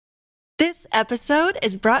This episode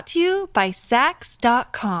is brought to you by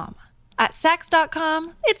Sax.com. At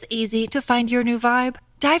Sax.com, it's easy to find your new vibe.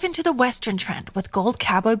 Dive into the Western trend with gold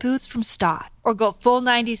cowboy boots from Stott, or go full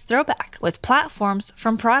 90s throwback with platforms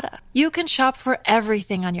from Prada. You can shop for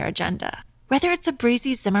everything on your agenda, whether it's a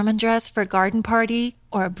breezy Zimmermann dress for a garden party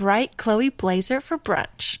or a bright Chloe blazer for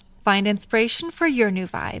brunch. Find inspiration for your new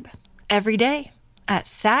vibe every day at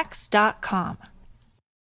Sax.com.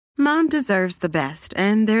 Mom deserves the best,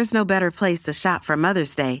 and there's no better place to shop for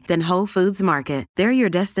Mother's Day than Whole Foods Market. They're your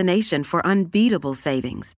destination for unbeatable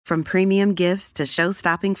savings, from premium gifts to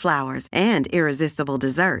show-stopping flowers and irresistible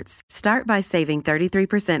desserts. Start by saving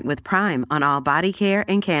 33% with Prime on all body care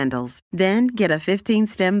and candles. Then get a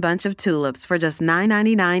 15-stem bunch of tulips for just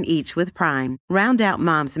 $9.99 each with Prime. Round out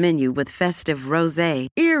Mom's menu with festive rosé,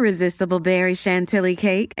 irresistible berry chantilly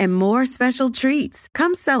cake, and more special treats.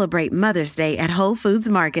 Come celebrate Mother's Day at Whole Foods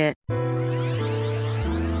Market.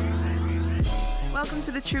 Welcome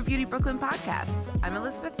to the True Beauty Brooklyn podcast. I'm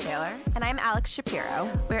Elizabeth Taylor. And I'm Alex Shapiro.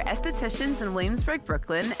 We're estheticians in Williamsburg,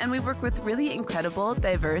 Brooklyn, and we work with really incredible,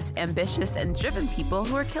 diverse, ambitious, and driven people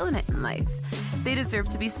who are killing it in life. They deserve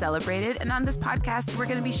to be celebrated, and on this podcast, we're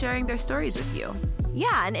going to be sharing their stories with you.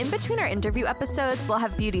 Yeah, and in between our interview episodes, we'll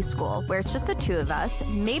have Beauty School, where it's just the two of us,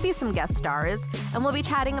 maybe some guest stars, and we'll be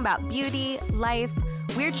chatting about beauty, life,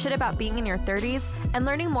 weird shit about being in your 30s, and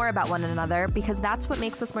learning more about one another, because that's what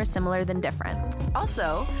makes us more similar than different.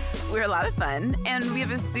 Also, we're a lot of fun, and we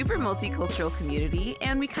have a super multicultural community,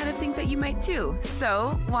 and we kind of think that you might too.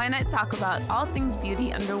 So why not talk about all things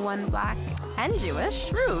beauty under one Black and Jewish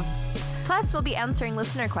roof? Plus, we'll be answering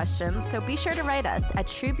listener questions, so be sure to write us at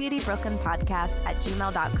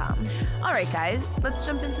truebeautybrooklynpodcast@gmail.com. All right, guys, let's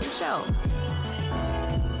jump into the show.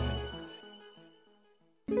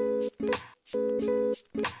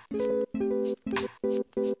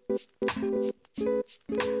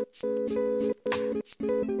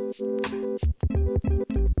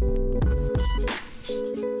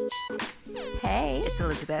 Hey, it's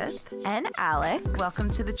Elizabeth and Alex. Welcome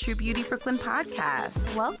to the True Beauty Brooklyn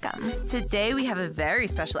podcast. Welcome. Today we have a very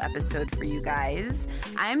special episode for you guys.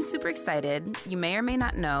 I'm super excited. You may or may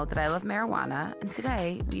not know that I love marijuana, and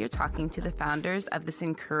today we are talking to the founders of this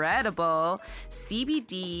incredible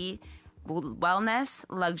CBD wellness,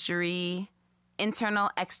 luxury,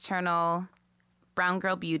 internal, external, brown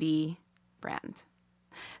girl beauty brand.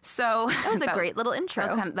 So that was a great little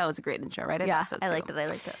intro. That was a great intro, right? Yeah, I liked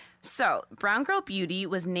it. So Brown Girl Beauty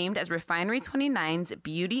was named as Refinery 29's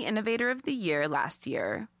Beauty Innovator of the Year last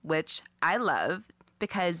year, which I love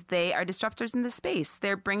because they are disruptors in the space.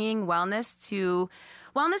 They're bringing wellness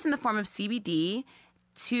in the form of CBD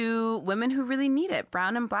to women who really need it,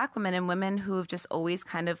 brown and Black women, and women who have just always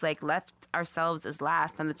kind of like left ourselves as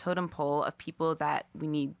last on the totem pole of people that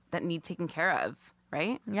need taken care of,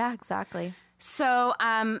 right? Yeah, exactly. So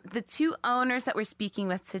the two owners that we're speaking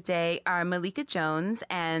with today are Malika Jones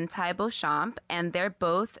and Ty Beauchamp, and they're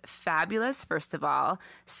both fabulous, first of all,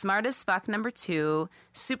 smart as fuck, number two,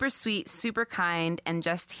 super sweet, super kind, and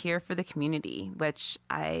just here for the community, which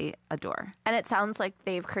I adore. And it sounds like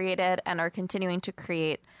they've created and are continuing to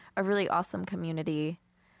create a really awesome community.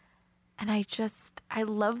 And I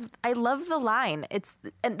love the line.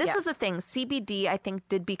 And this is the thing. CBD, I think,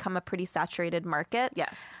 did become a pretty saturated market.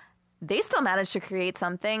 Yes. They still managed to create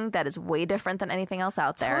something that is way different than anything else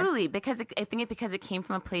out there. Totally, because it came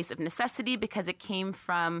from a place of necessity, because it came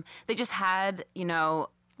from, they just had,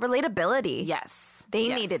 relatability. Yes. They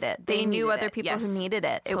needed it. They knew other people who needed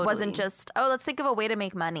it. Totally. It wasn't just, let's think of a way to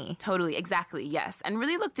make money. Totally, exactly, yes. And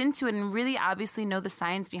really looked into it and really obviously know the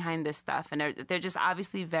science behind this stuff. And they're just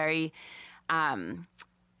obviously very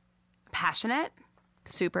passionate.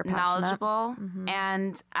 Super passionate. Knowledgeable. Mm-hmm.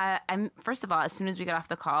 And I'm first of all, as soon as we got off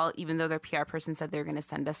the call, even though their PR person said they were going to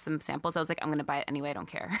send us some samples, I was like, I'm going to buy it anyway. I don't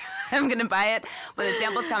care. I'm going to buy it. When the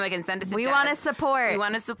samples come, I can send it to We want to support. We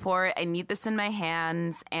want to support. I need this in my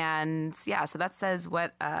hands. And yeah, so that says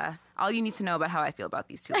what all you need to know about how I feel about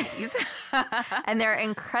these two ladies. And their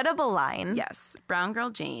incredible line. Yes. Brown Girl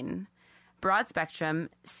Jane. Broad spectrum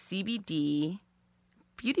CBD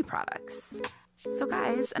beauty products. So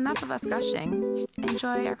guys, enough of us gushing.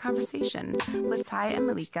 Enjoy our conversation with Ty and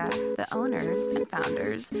Malika, the owners and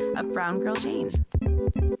founders of Brown Girl Jane.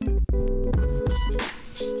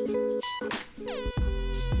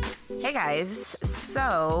 Hey guys,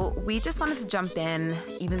 so we just wanted to jump in,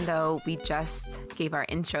 even though we just gave our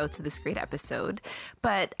intro to this great episode.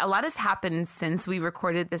 But a lot has happened since we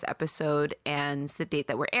recorded this episode and the date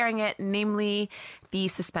that we're airing it, namely the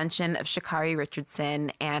suspension of Sha'Carri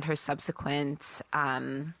Richardson and her subsequent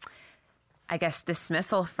I guess,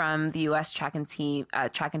 dismissal from the U.S. track and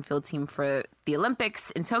field team for the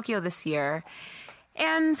Olympics in Tokyo this year.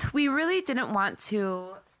 And we really didn't want to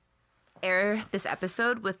air this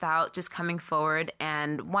episode without just coming forward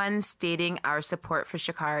and stating our support for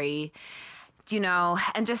Sha'Carri,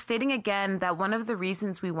 and just stating again that one of the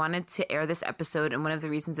reasons we wanted to air this episode and one of the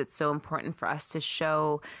reasons it's so important for us to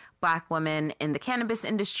show Black women in the cannabis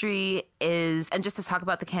industry and just to talk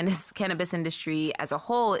about the cannabis industry as a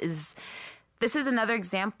whole this is another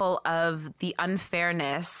example of the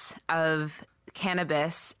unfairness of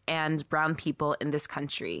cannabis and brown people in this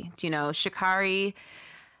country. Sha'Carri,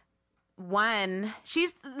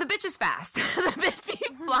 the bitch is fast. The bitch be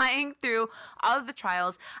flying through all of the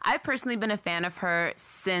trials. I've personally been a fan of her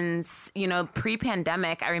since,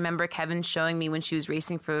 pre-pandemic. I remember Kevin showing me when she was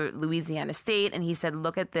racing for Louisiana State, and he said,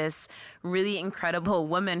 look at this really incredible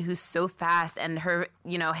woman who's so fast, and her,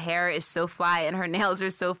 hair is so fly, and her nails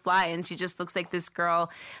are so fly, and she just looks like this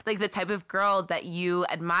girl, like the type of girl that you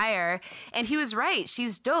admire. And he was right.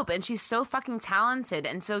 She's dope, and she's so fucking talented.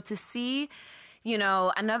 And so to see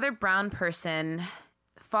another brown person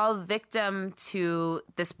fall victim to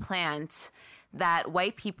this plant that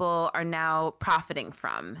white people are now profiting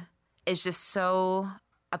from is just so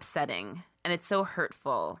upsetting, and it's so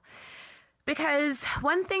hurtful. Because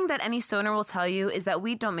one thing that any stoner will tell you is that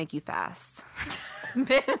weed don't make you fast.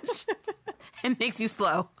 Bitch, it makes you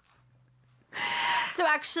slow. So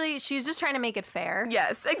actually, she's just trying to make it fair.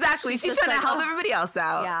 Yes, exactly. She's trying to help everybody else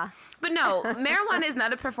out. Yeah. But no, marijuana is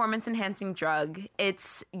not a performance-enhancing drug.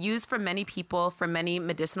 It's used for many people for many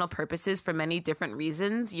medicinal purposes for many different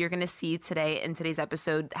reasons. You're going to see today in today's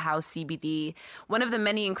episode how CBD, one of the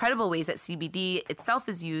many incredible ways that CBD itself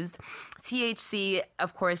is used. THC,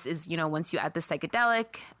 of course, is, once you add the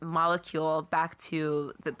psychedelic molecule back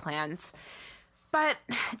to the plant. But,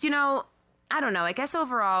 I don't know. I guess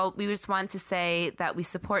overall, we just want to say that we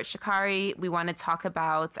support Sha'Carri. We want to talk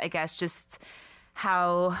about, I guess, just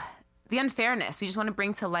how the unfairness. We just want to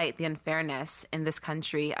bring to light the unfairness in this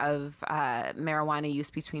country of marijuana use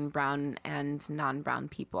between brown and non-brown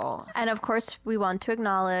people. And of course, we want to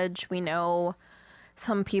acknowledge, we know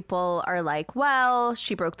some people are like, well,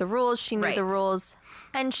 she broke the rules. She knew the rules.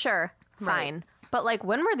 And sure, fine. Right. But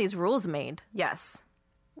when were these rules made? Yes.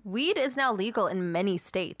 Weed is now legal in many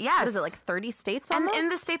states. Yes. What is it, 30 states almost? And in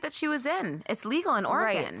the state that she was in. It's legal in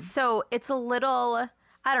Oregon. Right. So it's a little,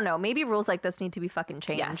 I don't know, maybe rules like this need to be fucking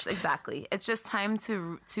changed. Yes, exactly. It's just time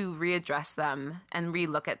to readdress them and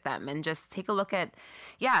relook at them and just take a look at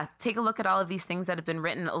all of these things that have been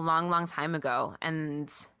written a long, long time ago.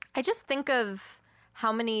 And I just think of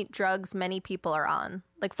how many drugs many people are on,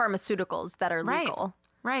 like pharmaceuticals that are legal.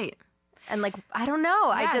 Right. And I don't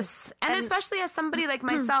know. Yes. And especially as somebody like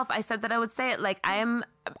myself, I said that I would say it I am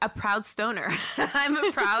a proud stoner. I'm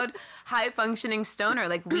a proud, high-functioning stoner.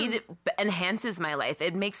 Weed enhances my life.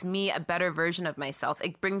 It makes me a better version of myself.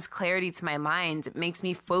 It brings clarity to my mind. It makes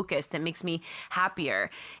me focused. It makes me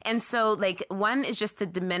happier. And so, one is just to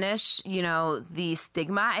diminish, the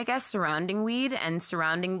stigma, I guess, surrounding weed and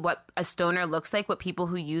surrounding what a stoner looks like, what people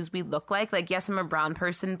who use weed look like. Yes, I'm a brown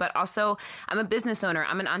person, but also I'm a business owner.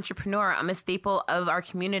 I'm an entrepreneur. I'm a staple of our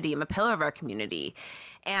community. I'm a pillar of our community.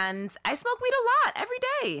 And I smoke weed a lot every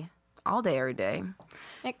day. All day, every day.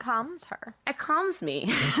 It calms her. It calms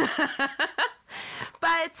me.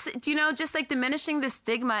 But, just diminishing the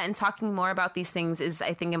stigma and talking more about these things is,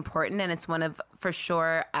 I think, important. And it's one of, for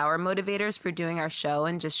sure, our motivators for doing our show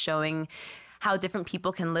and just showing how different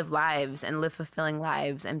people can live lives and live fulfilling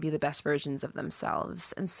lives and be the best versions of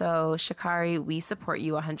themselves. And so, Sha'Carri, we support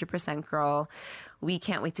you 100%, girl. We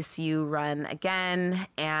can't wait to see you run again.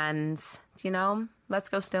 And, let's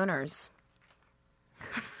go stoners.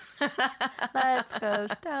 Let's go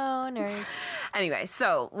stoners. Anyway,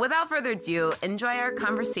 so without further ado, enjoy our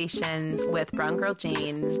conversation with Brown Girl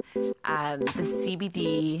Jane, the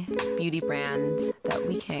CBD beauty brand that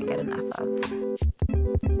we can't get enough of.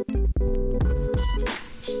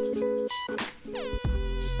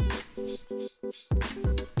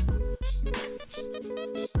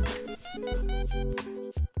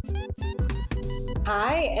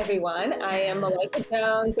 Hi, everyone. I am Malika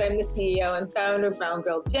Jones. I'm the CEO and founder of Brown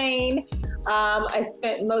Girl Jane. I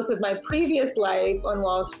spent most of my previous life on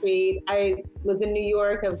Wall Street. I was in New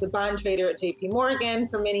York. I was a bond trader at JP Morgan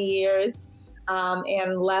for many years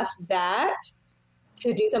and left that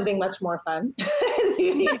to do something much more fun.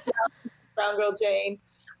 Brown Girl Jane.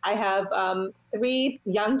 I have 3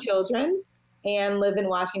 young children and live in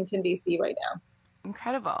Washington, D.C. right now.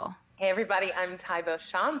 Incredible. Hey everybody, I'm Ty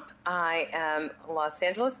Beauchamp. I am Los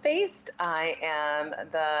Angeles based. I am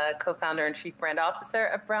the co-founder and chief brand officer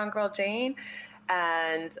of Brown Girl Jane.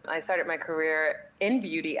 And I started my career in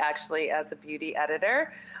beauty, actually, as a beauty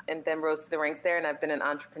editor, and then rose to the ranks there. And I've been an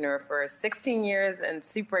entrepreneur for 16 years and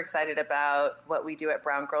super excited about what we do at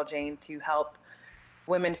Brown Girl Jane to help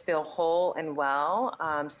women feel whole and well,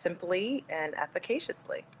 simply and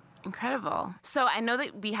efficaciously. Incredible. So I know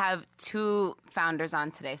that we have two founders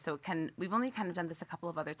on today. So we've only kind of done this a couple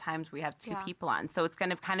of other times where we have two people on. So it's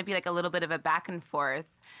going to kind of be like a little bit of a back and forth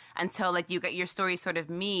until like you get your stories sort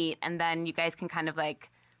of meet, and then you guys can kind of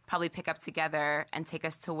like probably pick up together and take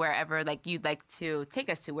us to wherever like you'd like to take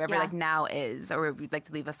us to, wherever like now is, or where you'd like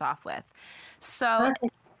to leave us off with. So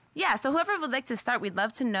yeah, so whoever would like to start, we'd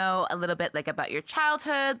love to know a little bit like about your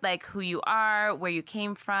childhood, like who you are, where you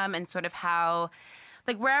came from, and sort of how,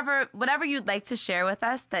 like whatever you'd like to share with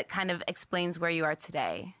us that kind of explains where you are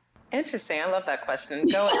today. Interesting. I love that question.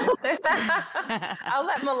 Go ahead. I'll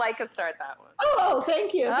let Malika start that one. Oh,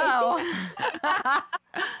 thank you.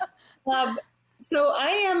 So I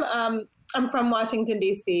am, I'm from Washington,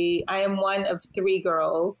 D.C. I am one of three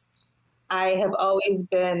girls. I have always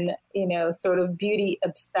been, sort of beauty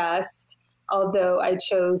obsessed, although I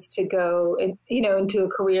chose to go, into a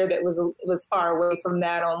career that was far away from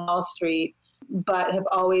that on Wall Street, but have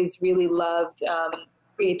always really loved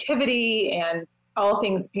creativity and all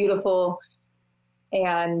things beautiful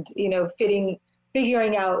and,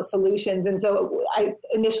 figuring out solutions. And so I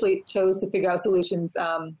initially chose to figure out solutions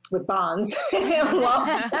with bonds. Not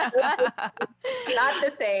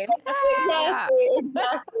the same.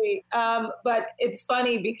 Exactly. But it's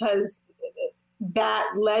funny because that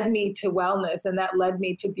led me to wellness and that led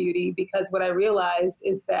me to beauty, because what I realized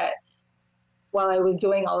is that while I was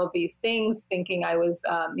doing all of these things, thinking I was,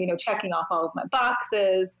 checking off all of my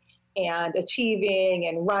boxes and achieving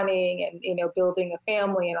and running and, building a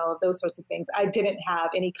family and all of those sorts of things, I didn't have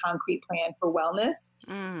any concrete plan for wellness.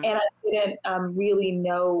 And I didn't really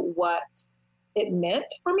know what it meant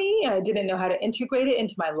for me. And I didn't know how to integrate it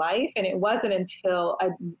into my life. And it wasn't until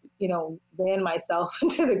I, ran myself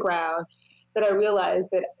into the ground that I realized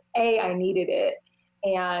that I needed it.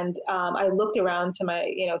 And I looked around to my,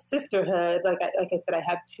 sisterhood. Like I said, I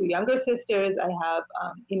have two younger sisters. I have,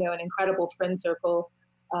 an incredible friend circle,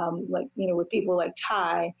 with people like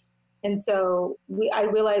Ty. And so I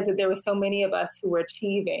realized that there were so many of us who were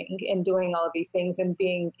achieving and doing all of these things and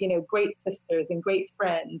being, great sisters and great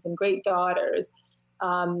friends and great daughters.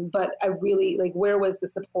 But I really, where was the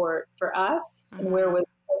support for us? And where was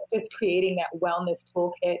just creating that wellness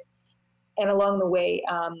toolkit? And along the way,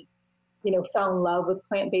 fell in love with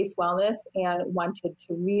plant-based wellness and wanted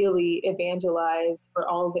to really evangelize for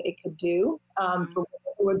all that it could do, for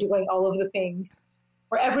women who were doing all of the things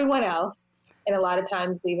for everyone else, and a lot of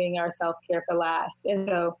times leaving our self-care for last. And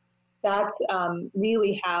so that's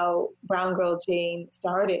really how Brown Girl Jane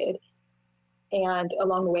started. And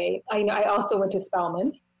along the way, I also went to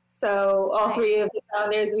Spelman. So all three of the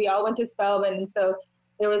founders, we all went to Spelman. And so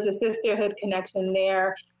there was a sisterhood connection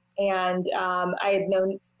there. And I had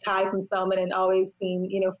known Ty from Spelman and always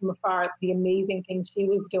seen, from afar, the amazing things she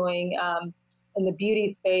was doing in the beauty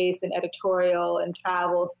space and editorial and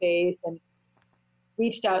travel space, and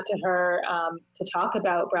reached out to her to talk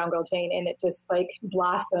about Brown Girl Jane, and it just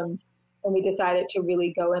blossomed. And we decided to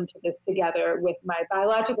really go into this together with my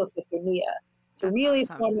biological sister, Nia, to really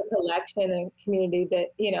form a collection and community that,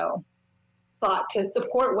 sought to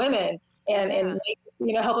support women and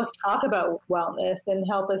help us talk about wellness and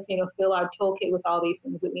help us, fill our toolkit with all these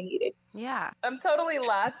things that we needed. Yeah. I'm totally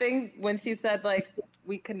laughing when she said,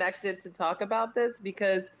 we connected to talk about this,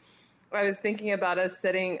 because I was thinking about us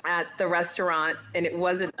sitting at the restaurant, and it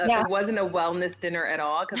wasn't a wellness dinner at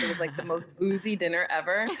all, because it was the most boozy dinner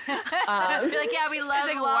ever. You're we love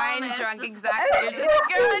wine drunk, exactly. You're just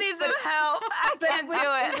girl, I need some help. I can't do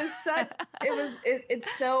it.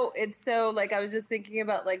 It's so I was just thinking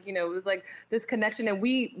about it was this connection, and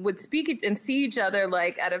we would speak and see each other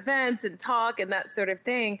at events and talk and that sort of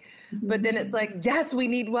thing. But then it's yes, we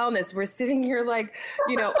need wellness. We're sitting here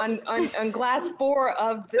on glass 4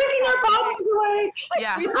 of the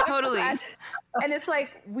yeah, totally. And it's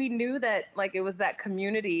we knew that it was that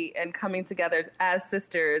community and coming together as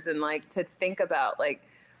sisters, and to think about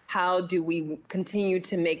how do we continue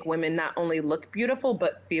to make women not only look beautiful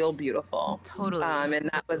but feel beautiful. Totally. And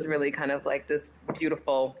that was really kind of this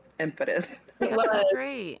beautiful impetus. That's so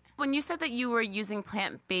great. When you said that you were using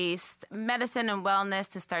plant-based medicine and wellness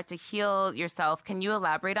to start to heal yourself, can you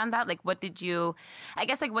elaborate on that? What did your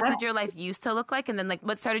life used to look like? And then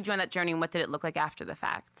what started you on that journey, and what did it look like after the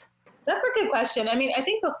fact? That's a good question. I mean, I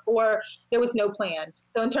think before there was no plan.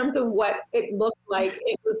 So in terms of what it looked like,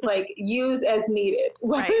 it was use as needed.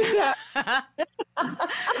 Right.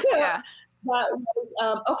 Yeah.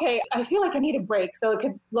 was, okay, I feel like I need a break. So it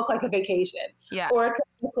could look like a vacation, or it could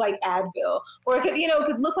look like Advil, or it could, it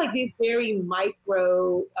could look like these very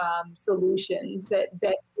micro solutions that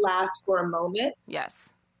last for a moment.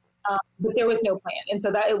 Yes. But there was no plan. And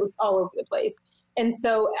so that it was all over the place. And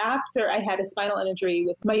so after I had a spinal injury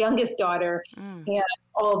with my youngest daughter, and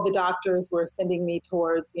all of the doctors were sending me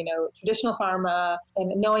towards, traditional pharma,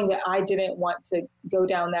 and knowing that I didn't want to go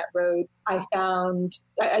down that road, I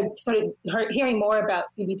started hearing more about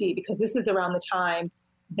CBD, because this is around the time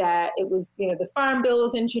that it was, the Farm Bill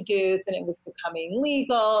was introduced and it was becoming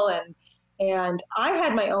legal. And I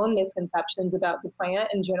had my own misconceptions about the plant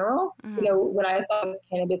in general. When I thought of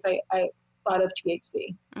cannabis, I thought of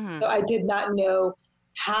THC. So I did not know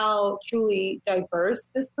how truly diverse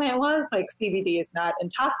this plant was. Like, CBD is not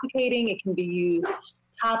intoxicating. It can be used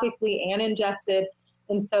topically and ingested.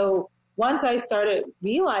 And so once I started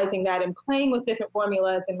realizing that and playing with different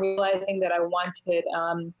formulas and realizing that I wanted,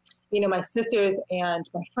 my sisters and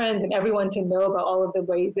my friends and everyone to know about all of the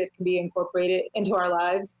ways that it can be incorporated into our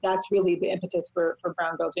lives, that's really the impetus for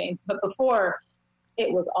Brown Girl Jane. But before,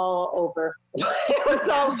 it was all over. It was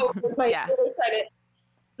all over.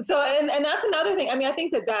 So, and that's another thing. I mean, I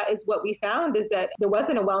think that is what we found, is that there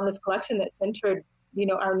wasn't a wellness collection that centered,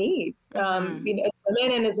 our needs, as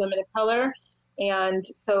women and as women of color. And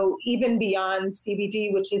so even beyond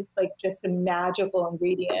CBD, which is like just a magical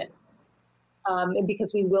ingredient, and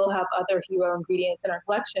because we will have other hero ingredients in our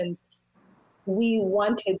collections, we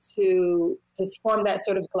wanted to just form that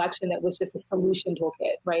sort of collection that was just a solution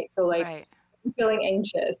toolkit, right? So like, you're feeling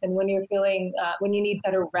anxious, and when you're feeling, when you need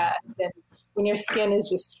better rest, and when your skin is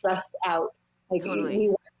just stressed out, like we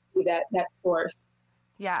want to be that source.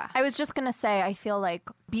 Yeah. I was just going to say, I feel like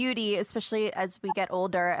beauty, especially as we get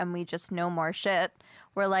older and we just know more shit,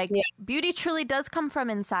 we're like, beauty truly does come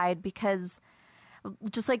from inside, because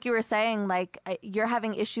just like you were saying, like, you're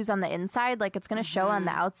having issues on the inside, like it's going to show on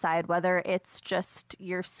the outside, whether it's just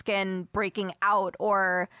your skin breaking out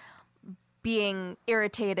or being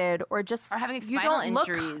irritated or just having spinal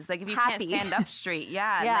injuries. Like if you can't stand up straight.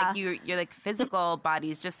 Like you're like physical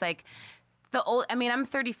bodies, just like I'm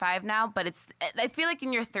 35 now, but I feel like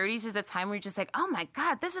in your 30s is the time where you're just like, oh my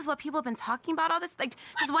God, this is what people have been talking about all this. Like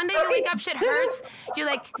just one day you wake up, shit hurts. You're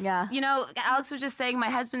like, Alex was just saying, my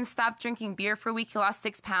husband stopped drinking beer for a week. He lost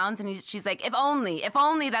 6 pounds. And she's like, if only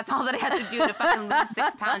that's all that I had to do to fucking lose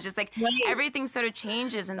 6 pounds. Just like everything sort of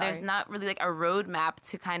changes, and there's not really like a roadmap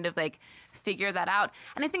to kind of like figure that out.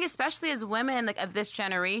 And I think especially as women like of this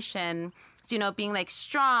generation, being like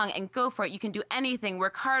strong and go for it. You can do anything,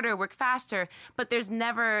 work harder, work faster. But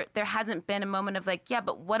there hasn't been a moment of like,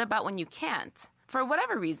 but what about when you can't? For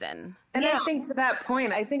whatever reason. And I think to that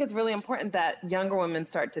point, I think it's really important that younger women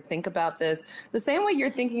start to think about this the same way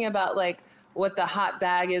you're thinking about like what the hot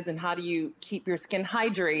bag is and how do you keep your skin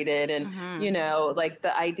hydrated and, like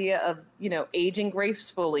the idea of, aging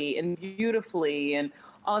gracefully and beautifully and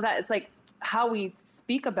all that. It's like how we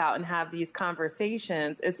speak about and have these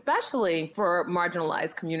conversations, especially for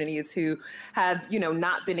marginalized communities who have,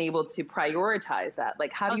 not been able to prioritize that.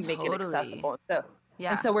 Like, how do you make it accessible?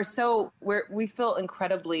 And so we feel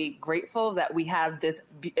incredibly grateful that we have this,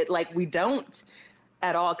 like we don't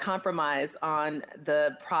at all compromise on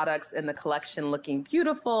the products and the collection looking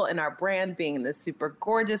beautiful and our brand being this super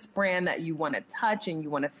gorgeous brand that you want to touch and you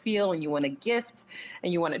want to feel and you want to gift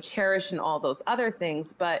and you want to cherish and all those other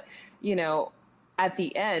things. But at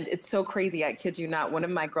the end, it's so crazy. I kid you not. One of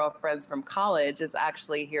my girlfriends from college is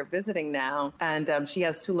actually here visiting now. And she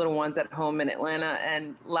has 2 little ones at home in Atlanta.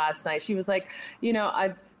 And last night she was like,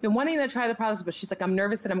 I've been wanting to try the products, but she's like, I'm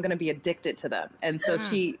nervous that I'm going to be addicted to them. And so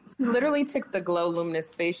she literally took the Glow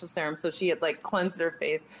Luminous facial serum. So she had like cleansed her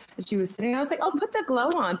face and she was sitting. I was like, oh, put the glow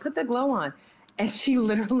on. And she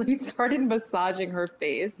literally started massaging her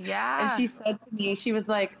face. Yeah. And she said to me, she was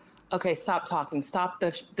like, okay, stop talking. Stop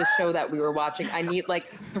the show that we were watching. I need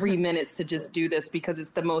like 3 minutes to just do this because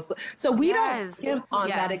it's the most. So we don't skimp on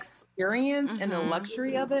that experience and the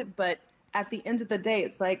luxury of it. But at the end of the day,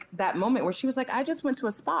 it's like that moment where she was like, I just went to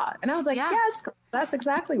a spa. And I was like, yes, that's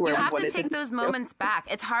exactly where you have to take those moments back.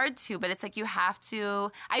 It's hard to, but it's like you have to.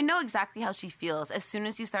 I know exactly how she feels. As soon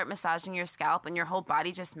as you start massaging your scalp and your whole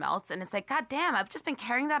body just melts and it's like, God damn, I've just been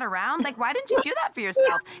carrying that around. Like, why didn't you do that for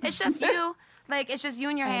yourself? It's just you. Like, it's just you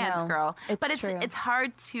and your hands, girl. It's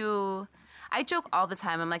hard to. I joke all the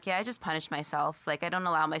time. I'm like, I just punish myself. Like, I don't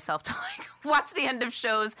allow myself to, like, watch the end of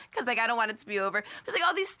shows because, like, I don't want it to be over. There's, like,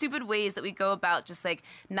 all these stupid ways that we go about just, like,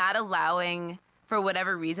 not allowing, for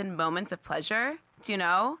whatever reason, moments of pleasure you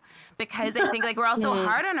know? Because I think like we're all so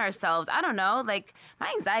hard on ourselves. I don't know. Like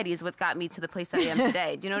my anxiety is what got me to the place that I am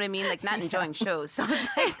today. Do you know what I mean? Like not enjoying shows. So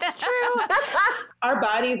it's like, it's true. Our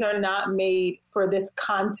bodies are not made for this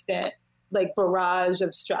constant like barrage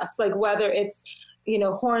of stress. Like whether it's, you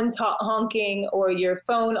know, horns honking or your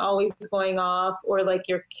phone always going off or like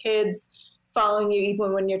your kids following you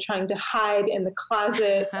even when you're trying to hide in the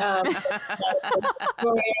closet. I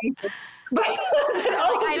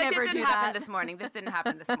never do that. This didn't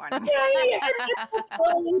happen this morning.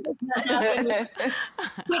 Totally does not happen.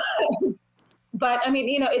 But I mean,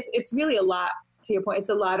 you know, it's really a lot. To your point, it's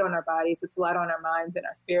a lot on our bodies, it's a lot on our minds and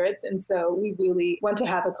our spirits. And so we really want to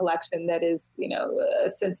have a collection that is, you know, a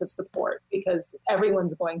sense of support because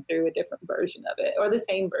everyone's going through a different version of it or the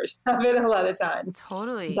same version of it a lot of times.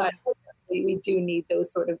 Totally. But we do need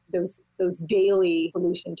those sort of those daily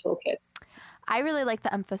solution toolkits. I really like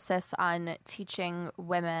the emphasis on teaching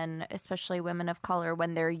women, especially women of color,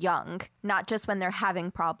 when they're young, not just when they're having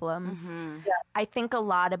problems. Mm-hmm. Yeah. I think a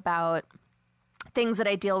lot about things that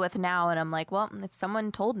I deal with now, and I'm like, well, if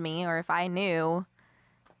someone told me or if I knew,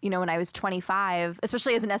 you know, when I was 25,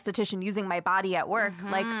 especially as an esthetician using my body at work,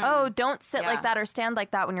 like, oh, don't sit like that or stand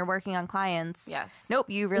like that when you're working on clients. Yes. Nope,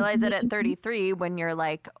 you realize it at 33 when you're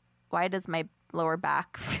like, why does my lower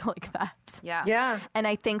back feel like that? Yeah. Yeah. And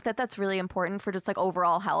I think that that's really important for just like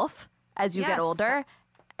overall health as you get older,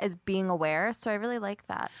 is being aware. So I really like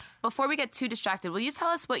that. Before we get too distracted, will you tell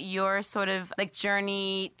us what your sort of like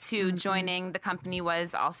journey to joining the company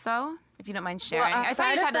was also, if you don't mind sharing? Well, I saw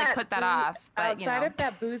you tried to like put that off, but outside you know. of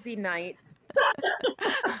that boozy night.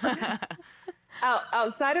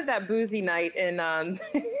 Outside of that boozy night in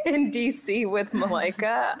DC with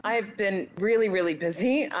Malika, I've been really, really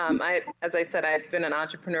busy. As I said, I've been an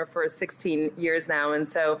entrepreneur for 16 years now. And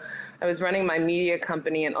so I was running my media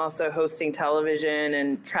company and also hosting television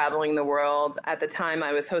and traveling the world. At the time,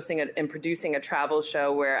 I was hosting and producing a travel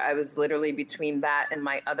show where I was literally between that and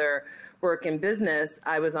my other work in business,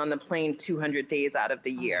 I was on the plane 200 days out of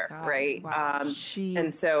the year, right? Wow.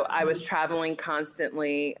 And so I was traveling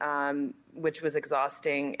constantly, which was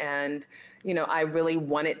exhausting. And, you know, I really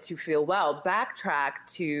wanted to feel well. Backtrack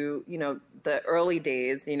to, you know, the early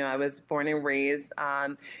days. You know, I was born and raised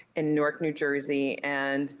in Newark, New Jersey,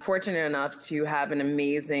 and fortunate enough to have an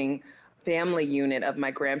amazing family unit of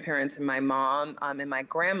my grandparents and my mom and my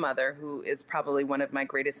grandmother, who is probably one of my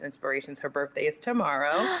greatest inspirations. Her birthday is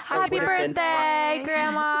tomorrow. Happy birthday,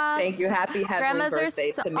 Grandma. Thank you. Happy Grandmas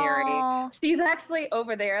birthday to Mary. Aww. She's actually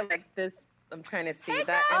over there like this. I'm trying to see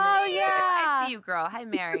that. Oh, yeah. I see you, girl. Hi,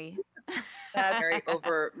 Mary. Mary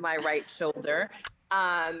over my right shoulder.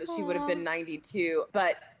 She would have been 92,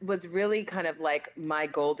 but was really kind of like my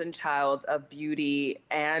golden child of beauty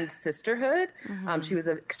and sisterhood. She was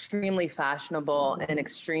extremely fashionable and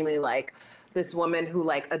extremely like this woman who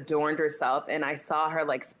like adorned herself. And I saw her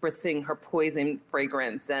like spritzing her poison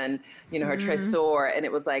fragrance and, you know, her tresor. And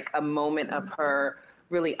it was like a moment of her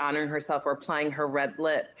really honoring herself or applying her red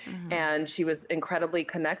lip. And she was incredibly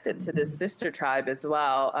connected to this sister tribe as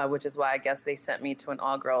well, which is why I guess they sent me to an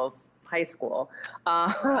all-girls high school.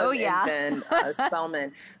 And then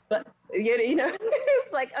Spelman. But, you know,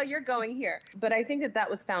 it's like, oh, you're going here. But I think that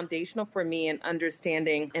was foundational for me in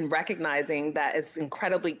understanding and recognizing that as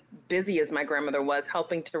incredibly busy as my grandmother was,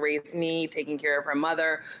 helping to raise me, taking care of her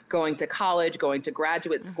mother, going to college, going to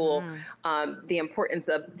graduate school, the importance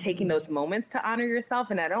of taking those moments to honor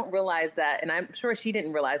yourself. And I don't realize that, and I'm sure she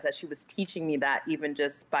didn't realize that she was teaching me that even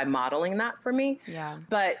just by modeling that for me. Yeah.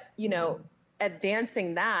 But, you know,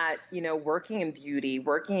 advancing that, you know, working in beauty,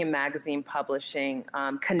 working in magazine publishing,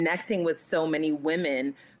 connecting with so many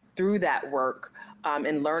women through that work,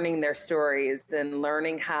 and learning their stories and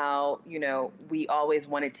learning how, you know, we always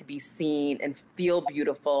wanted to be seen and feel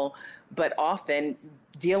beautiful, but often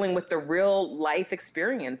dealing with the real life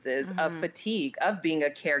experiences of fatigue, of being a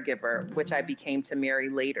caregiver, which I became to Mary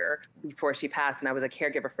later before she passed. And I was a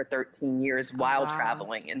caregiver for 13 years while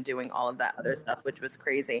traveling and doing all of that other stuff, which was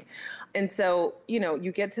crazy. And so, you know,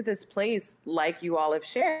 you get to this place like you all have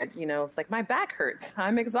shared, you know, it's like my back hurts.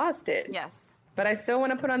 I'm exhausted. Yes. But I still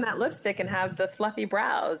want to put on that lipstick and have the fluffy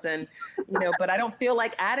brows and, you know, but I don't feel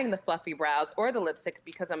like adding the fluffy brows or the lipstick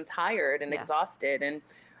because I'm tired and exhausted. And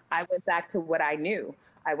I went back to what I knew.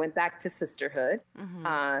 I went back to sisterhood,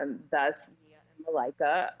 thus Nia and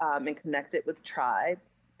Malika, and connected with Tribe.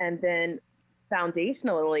 And then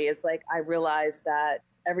foundationally is like, I realized that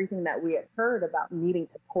everything that we had heard about needing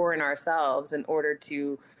to pour in ourselves in order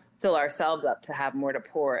to fill ourselves up to have more to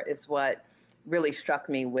pour is what really struck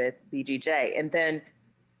me with BGJ. And then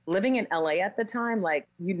living in LA at the time, like,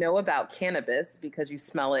 you know about cannabis because you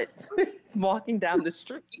smell it walking down the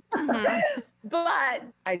street. But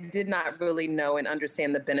I did not really know and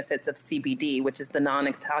understand the benefits of CBD, which is the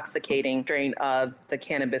non-intoxicating strain of the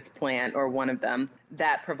cannabis plant, or one of them,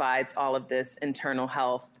 that provides all of this internal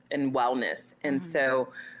health and wellness. And so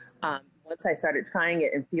once I started trying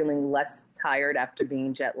it and feeling less tired after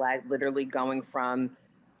being jet lagged, literally going from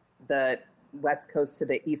the West Coast to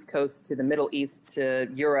the East Coast to the Middle East to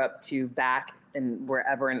Europe to back and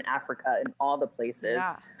wherever in Africa and all the places,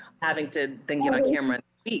 having to then get on camera and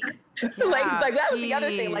speak. like that was the other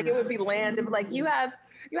thing. Like, it would be land and like, you have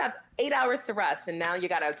 8 hours to rest, and now you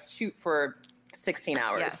got to shoot for 16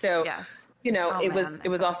 hours. You know, it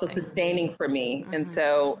was also sustaining for me. And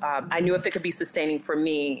so I knew if it could be sustaining for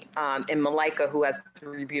me, and Malika, who has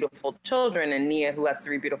 3 beautiful children, and Nia, who has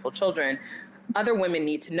 3 beautiful children, other women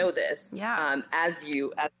need to know this. As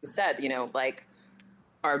you said, you know, like,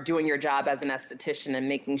 are doing your job as an esthetician and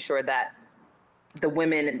making sure that the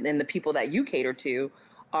women and the people that you cater to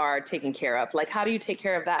are taken care of. Like, how do you take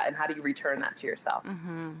care of that, and how do you return that to yourself?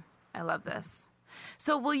 I love this.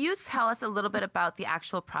 So will you tell us a little bit about the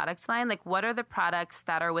actual products line? Like, what are the products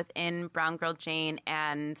that are within Brown Girl Jane,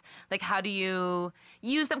 and like, how do you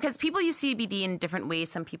use them? Because people use CBD in different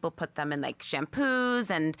ways. Some people put them in like shampoos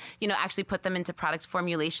and, you know, actually put them into product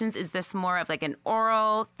formulations. Is this more of like an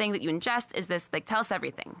oral thing that you ingest? Is this like, tell us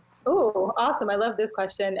everything. Oh, awesome. I love this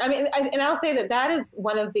question. I mean, and I'll say that is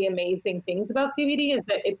one of the amazing things about CBD, is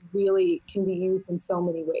that it really can be used in so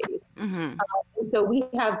many ways. And so we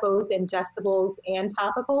have both ingestibles and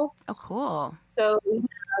topicals. Oh, cool. So we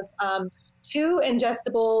have 2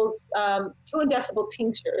 ingestible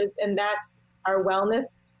tinctures, and that's our wellness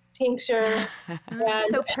tincture. And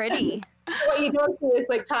so pretty. What you don't see is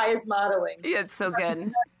like Ty is modeling. Yeah, it's so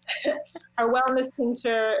good. Our wellness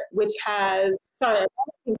tincture, which has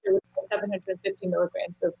 750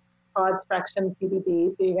 milligrams of broad spectrum CBD.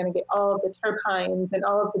 So you're going to get all of the terpenes and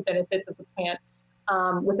all of the benefits of the plant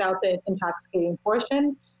without the intoxicating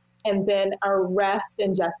portion. And then our rest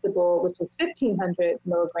ingestible, which is 1,500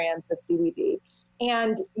 milligrams of CBD.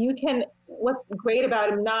 And what's great about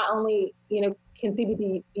them, not only, you know, can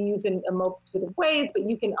CBD be used in a multitude of ways, but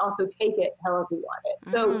you can also take it however you want it.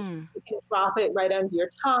 So you can drop it right under your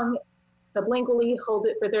tongue, sublingually, hold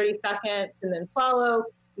it for 30 seconds, and then swallow.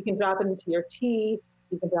 You can drop it into your tea.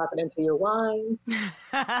 You can drop it into your wine.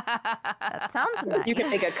 That sounds nice. You can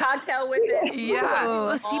make a cocktail with it.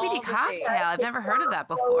 Yeah. CBD cocktail. I've never heard of that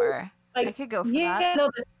before. Like, I could go for that. No,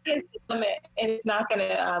 the sky's the limit, and it's not going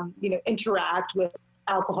to, interact with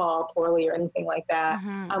alcohol poorly or anything like that.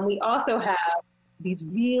 We also have these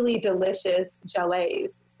really delicious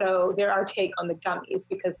gelées. So they're our take on the gummies,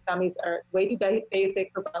 because gummies are way too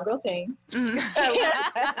basic for Brown Girl Jane. And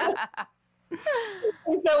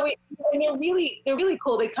so they're really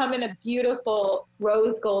cool. They come in a beautiful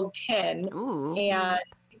rose gold tin. Ooh. And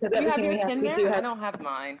because you have your tin there? I don't have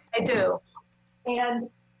mine. I do. And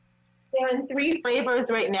they're in 3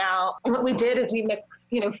 flavors right now. And what we did is we mixed,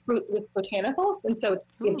 fruit with botanicals. And so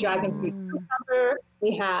we have dragon fruit cucumber,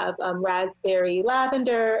 we have raspberry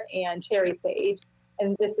lavender, and cherry sage.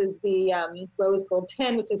 And this is the rose gold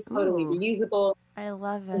tin, which is totally reusable. I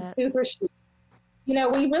love it. And super chic. We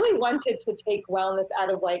really wanted to take wellness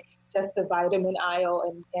out of like just the vitamin aisle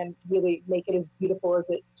and really make it as beautiful as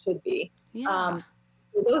it should be. Yeah.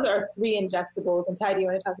 Those are 3 ingestibles. And Ty, do you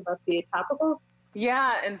want to talk about the topicals?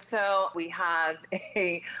 Yeah, and so we have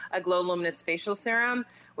a Glow Luminous facial serum,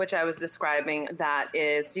 which I was describing. That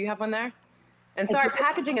is, do you have one there? And so our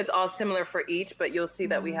packaging is all similar for each, but you'll see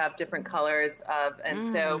that we have different colors of, and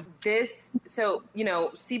so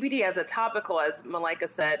CBD as a topical, as Malika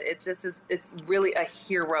said, it's really a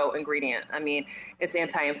hero ingredient. I mean, it's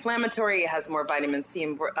anti-inflammatory. It has more vitamin C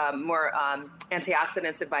and more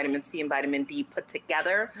antioxidants and vitamin C and vitamin D put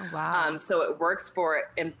together. Oh, wow. So it works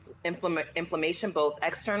for inflammation, both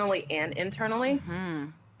externally and internally.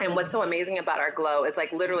 And what's so amazing about our Glow is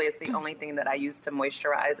like literally it's the only thing that I use to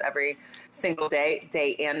moisturize every single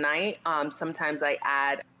day and night. Sometimes I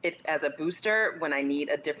add it as a booster when I need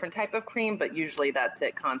a different type of cream, but usually that's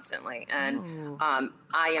it constantly. And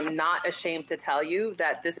I am not ashamed to tell you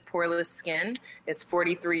that this poreless skin is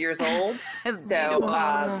 43 years old. So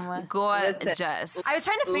gorgeous. I was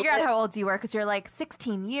trying to figure out how old you were, because you're like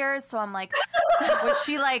 16 years. So I'm like, was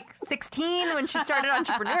she like 16 when she started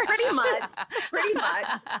entrepreneurship? Pretty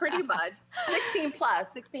much. 16 plus.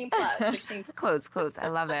 Close. I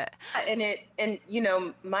love it. And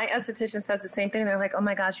my esthetician says the same thing. They're like, oh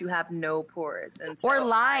my gosh, wash, you have no pores. And so or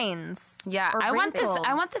lines. Yeah, or I want wrinkles.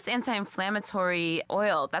 this anti-inflammatory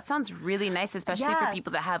oil. That sounds really nice, especially for Yes.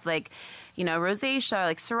 people that have like, rosacea,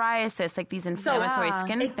 like psoriasis, like these inflammatory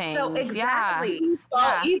skin things. So exactly.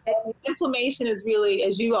 Well, inflammation is really,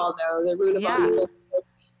 as you all know, the root of all evil.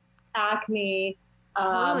 Acne.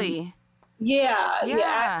 Totally. Acne,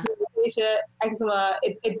 rosacea, eczema.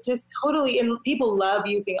 It just totally, and people love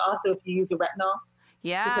using also if you use a retinol.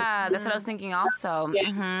 Yeah, that's what I was thinking also.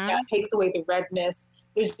 Yeah, it takes away the redness.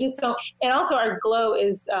 There's just so, and also our glow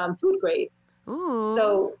is food grade. Ooh.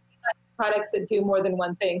 So products that do more than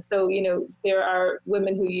one thing. So, there are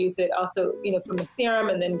women who use it also, from a serum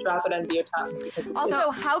and then drop it under your tongue.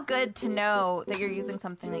 Also, how good to know that you're using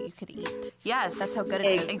something that you could eat. Yes. That's how good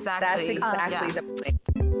it is. Exactly. That's exactly the point.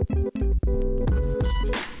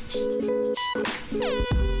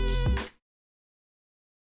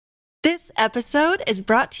 This episode is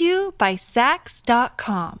brought to you by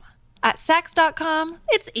Sax.com. At Sax.com,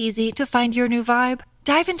 it's easy to find your new vibe.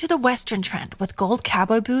 Dive into the Western trend with gold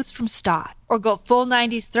cowboy boots from Stott, or go full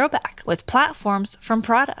 90s throwback with platforms from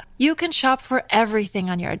Prada. You can shop for everything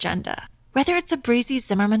on your agenda, whether it's a breezy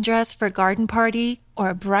Zimmermann dress for a garden party or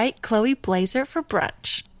a bright Chloe blazer for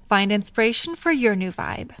brunch. Find inspiration for your new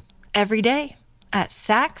vibe every day at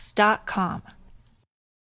Sax.com.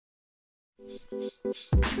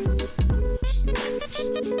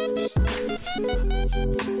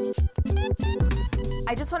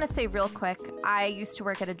 I just want to say real quick, I used to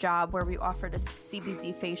work at a job where we offered a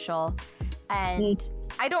CBD facial, and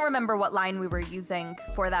I don't remember what line we were using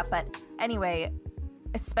for that, but anyway,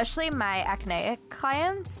 especially my acneic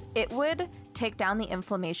clients, it would take down the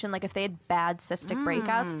inflammation. Like if they had bad cystic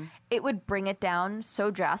breakouts, it would bring it down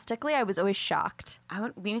so drastically. I was always shocked.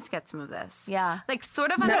 We need to get some of this. Yeah. Like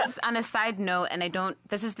sort of on a side note, and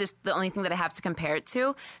this is just the only thing that I have to compare it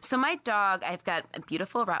to. So my dog, I've got a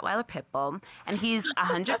beautiful Rottweiler pit bull, and he's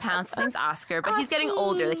 100 pounds. His name's Oscar, but he's getting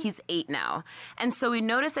older. Like he's 8 now. And so we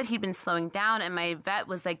noticed that he'd been slowing down, and my vet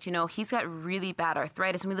was like, he's got really bad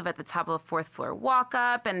arthritis, and we live at the top of a 4th floor walk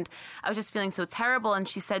up, and I was just feeling so terrible. And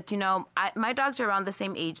she said, my dogs are around the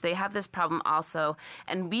same age. They have this problem also,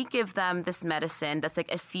 and we give them this medicine that's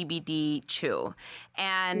like a CBD chew.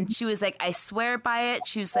 And she was like, I swear by it.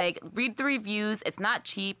 She was like, read the reviews. It's not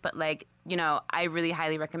cheap, but like, I really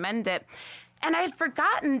highly recommend it. And I had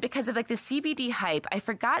forgotten, because of like the CBD hype, I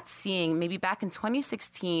forgot seeing maybe back in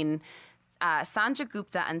 2016, Sanjay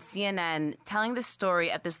Gupta on CNN telling the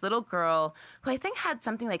story of this little girl who I think had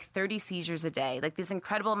something like 30 seizures a day, like this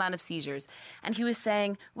incredible amount of seizures. And he was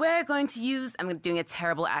saying, we're going to use, I'm doing a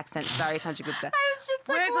terrible accent, sorry, Sanjay Gupta. I was just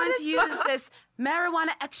like, we're going to use this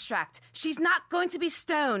marijuana extract. She's not going to be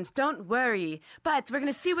stoned, don't worry, but we're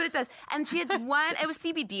going to see what it does. And she had it was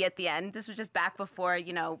CBD at the end. This was just back before,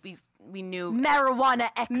 we knew marijuana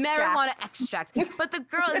extract. But the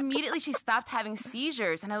girl immediately, she stopped having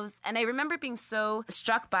seizures, and I remember being so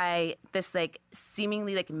struck by this like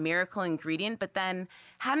seemingly like miracle ingredient, but then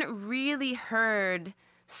hadn't really heard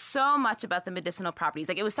so much about the medicinal properties.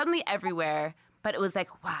 Like it was suddenly everywhere, but it was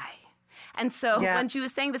like, why? And so when she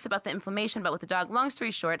was saying this about the inflammation, about with the dog, long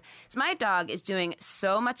story short, is my dog is doing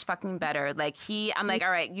so much fucking better. Like I'm like,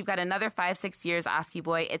 all right, you've got another 5-6 years, Oski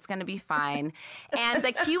boy. It's going to be fine. And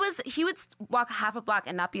like he would walk half a block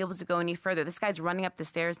and not be able to go any further. This guy's running up the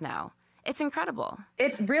stairs now. It's incredible.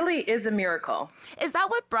 It really is a miracle. Is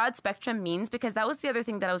that what broad spectrum means? Because that was the other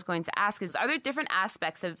thing that I was going to ask are there different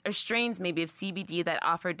aspects or strains maybe of CBD that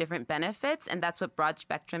offer different benefits? And that's what broad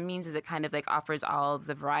spectrum means? Is it kind of like offers all of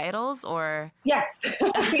the varietals or? Yes.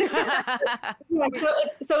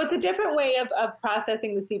 So it's a different way of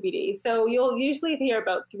processing the CBD. So you'll usually hear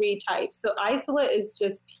about 3 types. So isolate is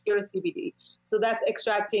just pure CBD. So that's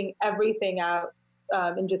extracting everything out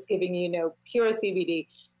and just giving pure CBD.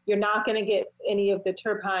 You're not going to get any of the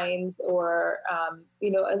terpenes or,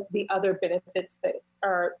 the other benefits that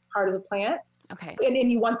are part of the plant. Okay.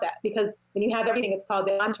 And you want that because when you have everything, it's called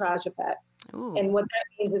the entourage effect. Ooh. And what that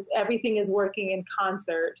means is everything is working in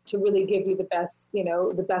concert to really give you the best,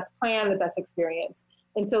 the best plan, the best experience.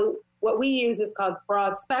 And so what we use is called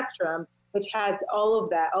broad spectrum, which has all of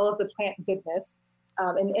that, all of the plant goodness,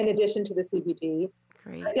 in addition to the CBD.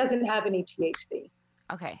 Great. It doesn't have any THC.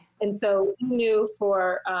 Okay. And so we knew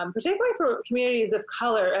particularly for communities of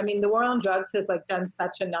color, I mean, the war on drugs has done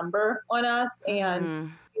such a number on us.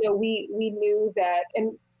 And, we knew that,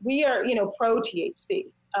 and we are, pro THC.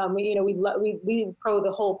 We pro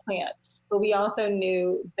the whole plant, but we also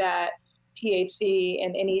knew that THC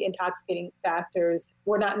and any intoxicating factors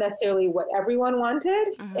were not necessarily what everyone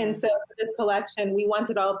wanted. Mm-hmm. And so for this collection, we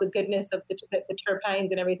wanted all of the goodness of the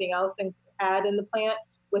terpenes and everything else and add in the plant,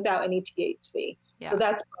 without any THC. Yeah. So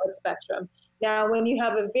that's broad spectrum. Now, when you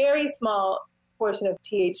have a very small portion of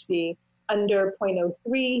THC under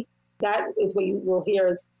 0.03, that is what you will hear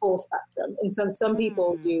as full spectrum. And some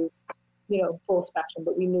people use, full spectrum,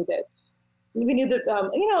 but we knew that,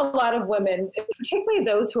 a lot of women, particularly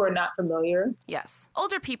those who are not familiar. Yes.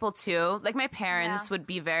 Older people too. Like my parents would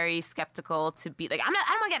be very skeptical to be like, I don't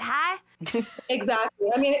want to get high. Exactly.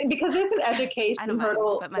 I mean, because there's an education I don't mind,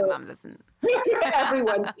 hurdle. but my mom doesn't.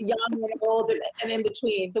 Everyone, young and old and in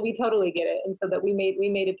between. So we totally get it. And so that we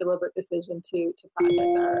made a deliberate decision to process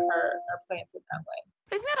our plants in that way.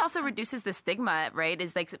 But I think that also reduces the stigma, right?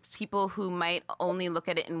 Is like people who might only look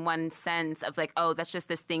at it in one sense of like, oh, that's just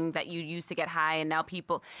this thing that you use to get high. And now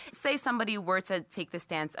people, say somebody were to take the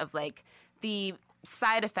stance of like the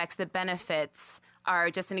side effects, the benefits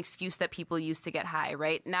are just an excuse that people use to get high,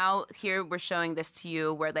 right? Now here we're showing this to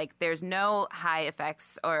you where like there's no high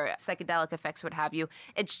effects or psychedelic effects, what have you.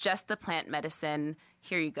 It's just the plant medicine.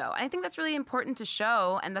 Here you go. And I think that's really important to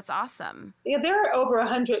show, and that's awesome. Yeah, there are over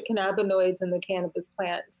 100 cannabinoids in the cannabis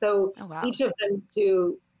plant. So each of them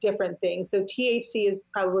do different things. So THC is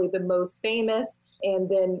probably the most famous, and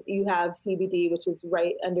then you have CBD, which is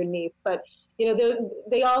right underneath. But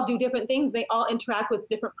they all do different things. They all interact with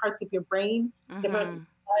different parts of your brain, different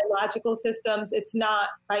biological systems. It's not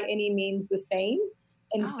by any means the same.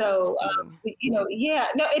 And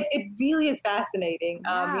it really is fascinating.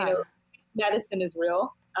 Yeah. Medicine is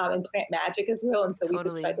real, and plant magic is real. And so we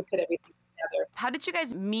just try to put everything together. How did you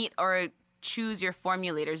guys meet or choose your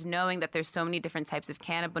formulators, knowing that there's so many different types of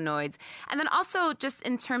cannabinoids? And then also just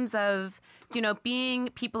in terms of, being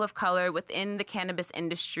people of color within the cannabis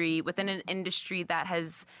industry, within an industry that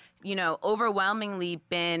has, overwhelmingly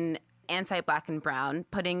been anti-Black and brown,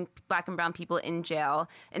 putting Black and brown people in jail,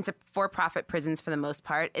 into for-profit prisons for the most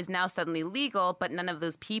part, is now suddenly legal, but none of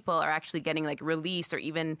those people are actually getting like released, or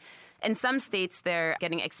even in some states they're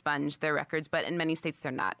getting expunged, their records, but in many states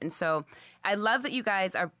they're not. And so I love that you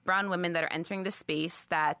guys are brown women that are entering this space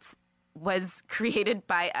that was created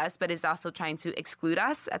by us, but is also trying to exclude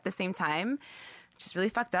us at the same time, which is really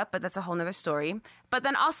fucked up, but that's a whole nother story. But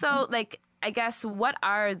then also, like, I guess, what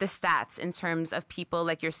are the stats in terms of people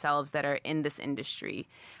like yourselves that are in this industry?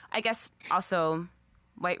 I guess also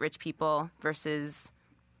white rich people versus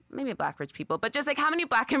maybe Black rich people, but just like how many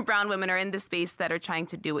Black and brown women are in this space that are trying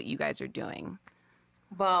to do what you guys are doing?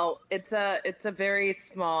 Well, it's a very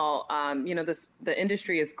small, the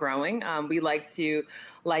industry is growing. We like to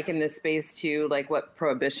liken this space to like what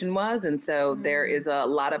prohibition was. And so there is a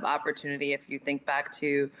lot of opportunity if you think back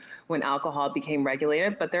to when alcohol became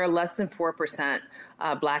regulated, but there are less than 4%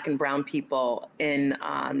 Black and brown people in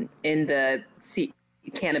the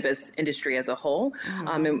cannabis industry as a whole.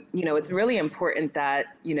 And, it's really important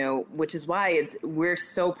that, which is why we're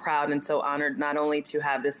so proud and so honored not only to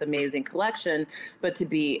have this amazing collection, but to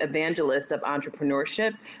be evangelists of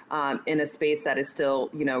entrepreneurship in a space that is still,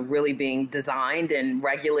 really being designed and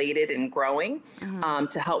regulated and growing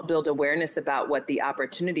to help build awareness about what the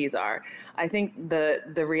opportunities are. I think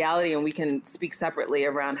the reality, and we can speak separately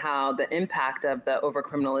around how the impact of the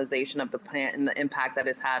overcriminalization of the plant and the impact that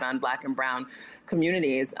it's had on Black and brown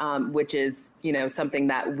communities, which is, something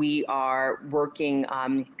that we are working,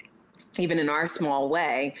 even in our small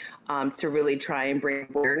way, to really try and bring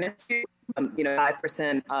awareness to.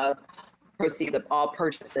 5% of proceeds of all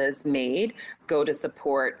purchases made go to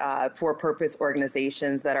support for-purpose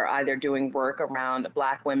organizations that are either doing work around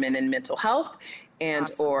Black women and mental health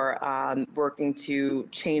and or working to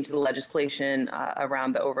change the legislation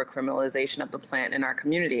around the overcriminalization of the plant in our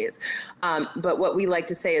communities. But what we like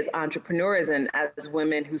to say as entrepreneurs and as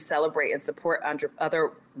women who celebrate and support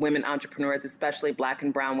other women entrepreneurs, especially Black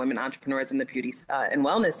and brown women entrepreneurs in the beauty and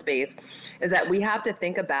wellness space, is that we have to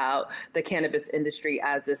think about the cannabis industry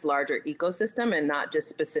as this larger ecosystem and not just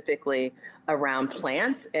specifically around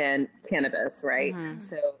plants and cannabis, right?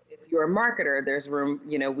 So if you're a marketer, there's room,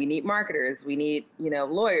 we need marketers, we need,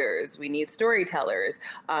 lawyers, we need storytellers.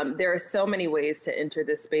 There are so many ways to enter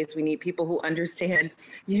this space. We need people who understand,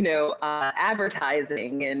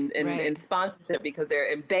 advertising and sponsorship, because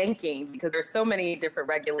they're in banking, because there's so many different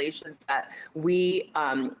regulations that we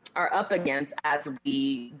are up against as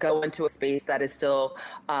we go into a space that is still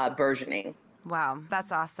burgeoning. Wow,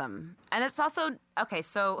 that's awesome. And it's also, okay,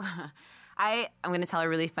 so I'm going to tell a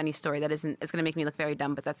really funny story it's going to make me look very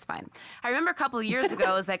dumb, but that's fine. I remember a couple of years ago,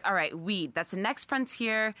 I was like, all right, weed, that's the next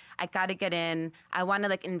frontier. I got to get in. I want to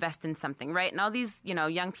like invest in something, right? And all these,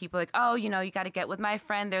 young people like, oh, you got to get with my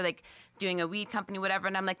friend. They're like doing a weed company, whatever.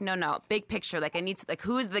 And I'm like, no, big picture. Like, I need to, like,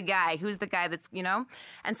 who's the guy? Who's the guy that's, you know?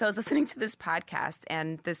 And so I was listening to this podcast,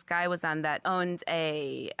 and this guy was on that owned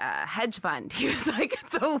a hedge fund. He was like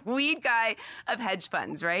the weed guy of hedge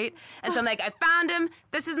funds, right? And so I'm like, I found him.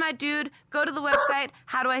 This is my dude. Go to the website.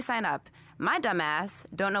 How do I sign up? My dumbass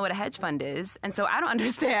don't know what a hedge fund is. And so I don't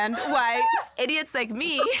understand why idiots like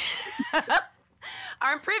me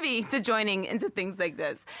aren't privy to joining into things like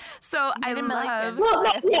this. So I love,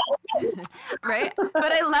 right?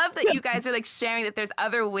 But I love that you guys are like sharing that there's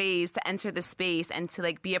other ways to enter the space and to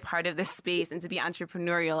like be a part of this space and to be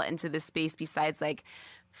entrepreneurial into this space besides like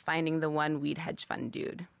finding the one weed hedge fund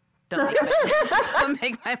dude. Don't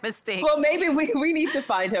make my mistake. Well, maybe we need to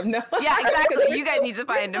find him. No. Yeah, exactly. You guys need to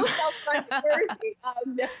find him.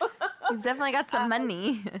 No. He's definitely got some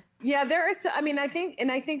money. Yeah, there is. I mean, I think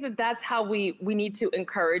that that's how we need to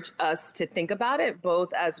encourage us to think about it,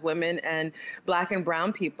 both as women and Black and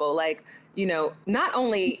brown people. Like, you know, not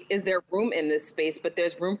only is there room in this space, but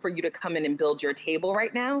there's room for you to come in and build your table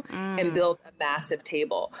right now and build a massive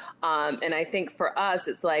table. And I think for us,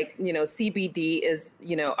 it's like, you know, CBD is,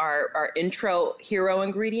 you know, our intro hero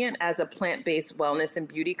ingredient as a plant-based wellness and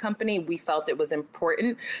beauty company. We felt it was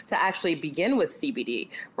important to actually begin with CBD,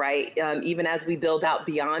 right? Even as we build out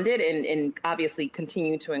beyond it and obviously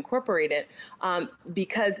continue to incorporate it,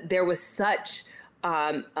 because there was such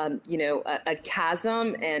you know, a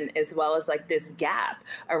chasm and as well as like this gap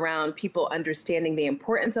around people understanding the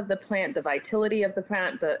importance of the plant, the vitality of the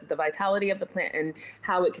plant, the vitality of the plant, and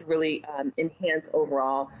how it could really enhance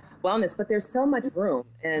overall wellness. But there's so much room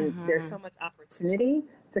and there's so much opportunity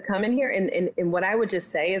to come in here. And what I would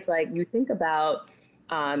just say is, like, you think about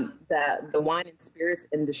the wine and spirits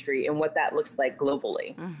industry and what that looks like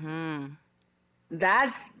globally.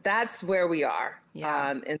 That's where we are.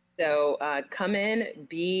 Yeah. And so come in,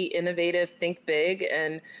 be innovative, think big.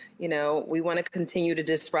 And, you know, we want to continue to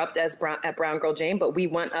disrupt at Brown Girl Jane, but we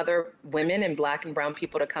want other women and Black and brown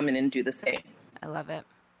people to come in and do the same. I love it.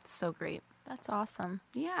 So great. That's awesome.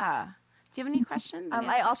 Yeah. Do you have any questions?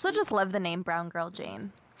 I also just love the name Brown Girl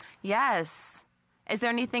Jane. Yes. Is there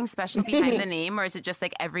anything special behind the name, or is it just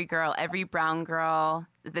like every girl, every brown girl,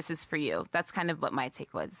 this is for you? That's kind of what my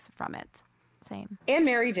take was from it. Same. And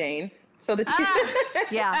Mary Jane. So the two.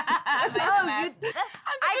 Yeah. I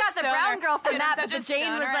got the brown girl from that, but the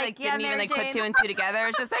Jane was like, yeah, didn't Mary even like Jane. put two and two together.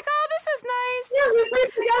 It's just like, oh, this is nice. Yeah, we put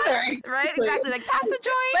it together. Right? Exactly. Like, pass the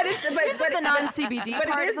joint. But it's the non-CBD But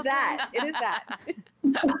part it of is the that. It is that.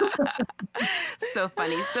 So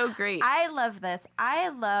funny. So great. I love this.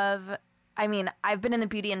 I mean, I've been in the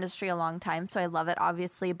beauty industry a long time, so I love it,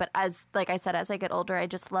 obviously. But like I said, as I get older, I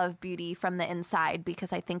just love beauty from the inside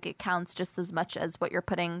because I think it counts just as much as what you're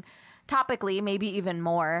putting topically, maybe even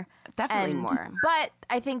more. Definitely more. But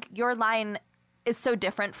I think your line is so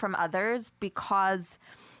different from others because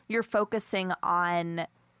you're focusing on,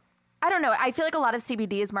 I don't know, I feel like a lot of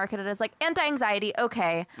CBD is marketed as like anti-anxiety,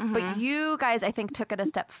 okay. But you guys, I think, took it a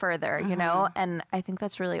step further, you know? And I think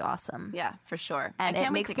that's really awesome. Yeah, for sure. And I can't it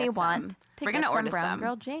wait makes to me get want some. to We're get gonna some order Brown some.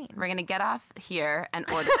 Girl Jane. We're going to get off here and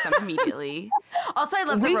order some immediately. Also, I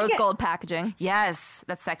love the rose gold packaging. Yes,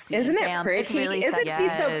 that's sexy. Isn't it Damn, pretty? it's really Isn't sexy. she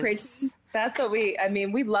so pretty? That's what we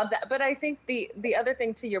love that. But I think the other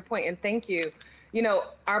thing, to your point, and thank you, you know,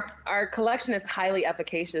 our collection is highly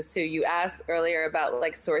efficacious too. You asked earlier about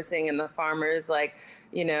like sourcing and the farmers, like,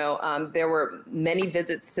 you know, there were many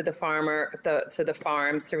visits to the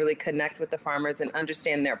farms to really connect with the farmers and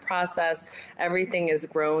understand their process. Everything is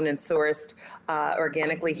grown and sourced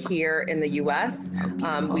organically here in the U.S.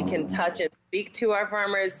 We can touch and speak to our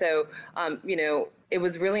farmers. So, you know, it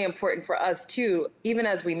was really important for us too, even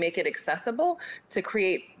as we make it accessible, to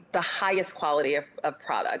create the highest quality of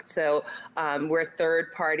product. So we're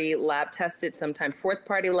third-party lab tested, sometimes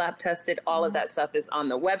fourth-party lab tested. All of that stuff is on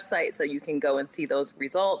the website, so you can go and see those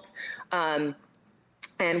results. And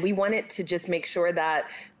we wanted to just make sure that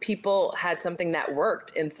people had something that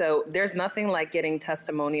worked. And so there's nothing like getting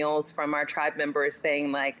testimonials from our tribe members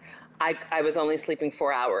saying like, I was only sleeping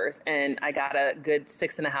 4 hours and I got a good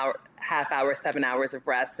 6.5 hours, 7 hours of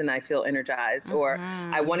rest and I feel energized. Or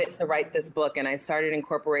I wanted to write this book and I started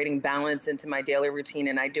incorporating balance into my daily routine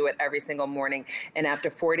and I do it every single morning. And after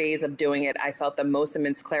 4 days of doing it, I felt the most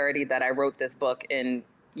immense clarity that I wrote this book in,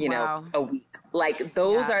 you know, a week. Like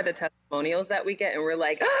those are the testimonials that we get and we're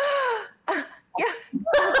like, yeah,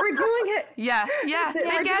 we're doing it. Yeah,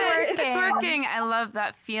 I get it. It's working. I love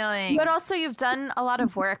that feeling. But also you've done a lot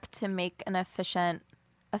of work to make an efficient,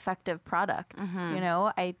 effective product. You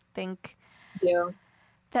know, I think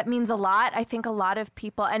That means a lot. I think a lot of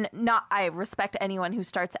people, and I respect anyone who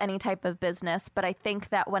starts any type of business, but I think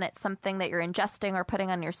that when it's something that you're ingesting or putting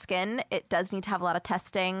on your skin, it does need to have a lot of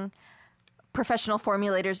testing. Professional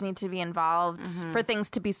formulators need to be involved for things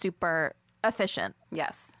to be super efficient.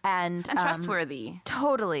 Yes. And trustworthy.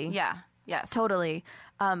 Totally. Yeah. Yes. Totally.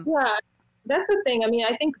 Yeah, that's the thing. I mean,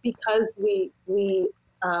 I think because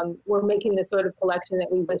we're making the sort of collection that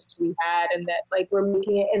we wished we had, and that like we're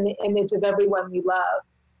making it in the image of everyone we love,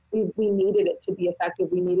 we needed it to be effective.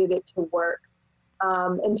 We needed it to work.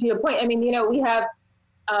 And to your point, I mean, you know, we have,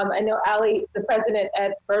 I know Allie, the president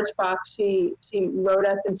at Birchbox, she wrote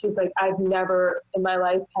us and she's like, I've never in my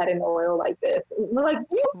life had an oil like this. And we're like,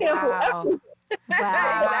 you sample everything.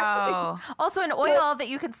 Wow. Also an oil that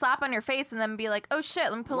you could slap on your face and then be like, oh shit,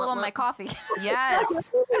 let me put a little in my coffee.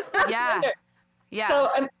 Yes. Yeah. Yeah. So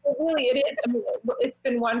really it is, I mean, it's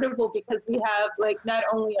been wonderful because we have like not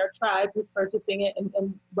only our tribe who's purchasing it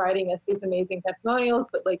and writing us these amazing testimonials,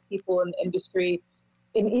 but like people in the industry,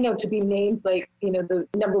 and, you know, to be named like, you know, the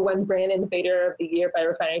 #1 brand innovator of the year by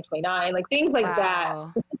Refinery 29, like things like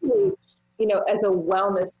that, particularly, you know, as a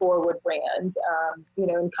wellness forward brand, you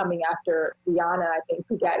know, and coming after Rihanna, I think,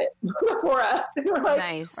 who got it before us. And we're like,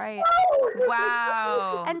 nice. Right. Oh,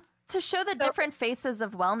 Wow. And to show the different faces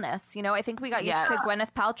of wellness, you know, I think we got used to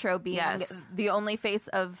Gwyneth Paltrow being the only face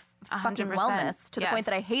of fucking 100%. wellness, to the point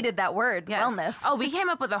that I hated that word, wellness. Oh, we came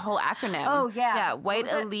up with a whole acronym. Oh, yeah. Yeah, white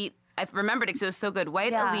elite. I remembered it because it was so good.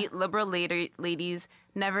 White elite liberal ladies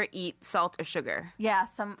never eat salt or sugar. Yeah,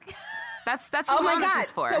 That's who wellness is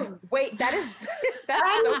for. So, wait, that's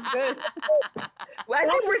so good. Well, I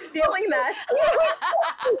think we're stealing that.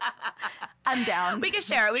 I'm down. We can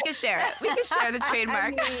share it. We can share the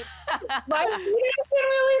trademark. my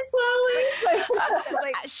really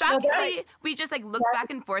slowly. Shockingly, we just like looked back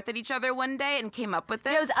and forth at each other one day and came up with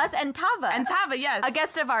this. It was us and Tava. Yes. A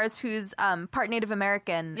guest of ours who's part Native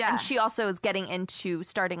American. Yeah. And she also is getting into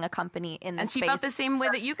starting a company in this and she space. felt the same way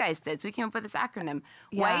that you guys did. So we came up with this acronym.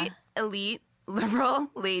 Yeah. White, elite, liberal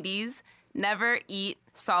ladies never eat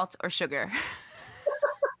salt or sugar.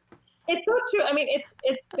 It's so true. I mean,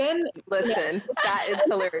 it's been... Listen, that is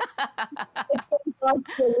hilarious. It's been hard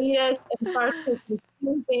to lead us and hard to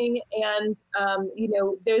confusing, and, you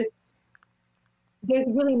know, there's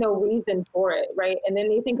really no reason for it, right? And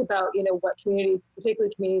then you think about, you know, what communities,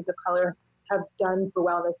 particularly communities of color, have done for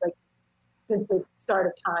wellness, like since the start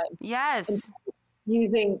of time. Yes. And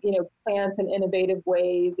using, you know, plants in innovative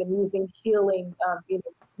ways, and using healing, you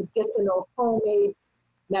know, medicinal, homemade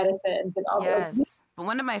medicines and all that. But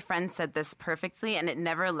one of my friends said this perfectly, and it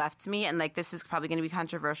never left me. And like, this is probably going to be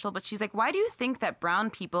controversial, but she's like, why do you think that brown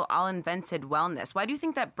people all invented wellness? Why do you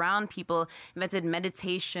think that brown people invented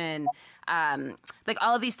meditation? Like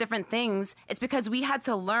all of these different things. It's because we had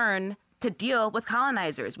to learn to deal with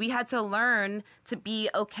colonizers. We had to learn to be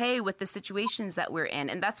okay with the situations that we're in.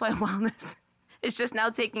 And that's why wellness is just now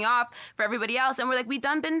taking off for everybody else. And we're like, we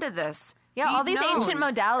done been to this. Yeah, all these ancient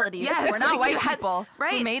modalities. Yes, We're not white people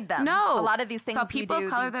who made them. No. A lot of these things so people we do.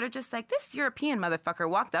 of color that are just like, this European motherfucker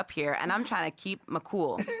walked up here and I'm trying to keep my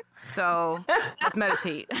cool. So let's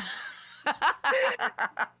meditate. That's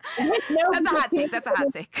a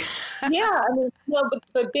hot take. Yeah, I mean, no,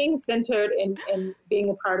 but being centered and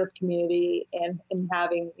being a part of community and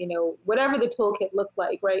having, you know, whatever the toolkit looked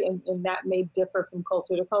like, right? And that may differ from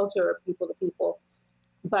culture to culture or people to people.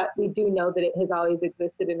 But we do know that it has always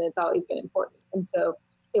existed and it's always been important. And so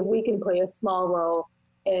if we can play a small role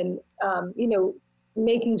in, you know,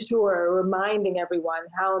 making sure, reminding everyone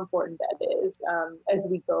how important that is as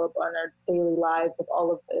we go on our daily lives of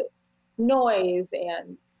all of the noise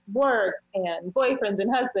and work and boyfriends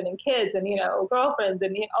and husband and kids and, you know, girlfriends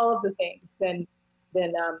and, you know, all of the things, then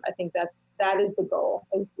I think that is the goal,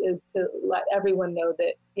 is to let everyone know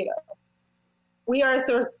that, you know, we are a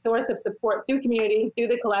source of support through community, through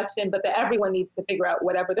the collection, but that everyone needs to figure out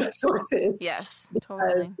whatever their source is. Yes, because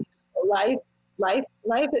totally.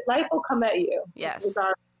 Life will come at you. Yes. So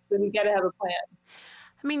you got to have a plan.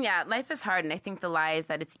 I mean, yeah, life is hard, and I think the lie is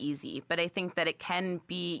that it's easy, but I think that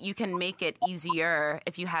you can make it easier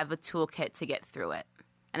if you have a toolkit to get through it.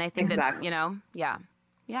 And I think that, you know, yeah.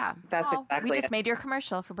 That's exactly We just made your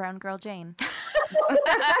commercial for Brown Girl Jane.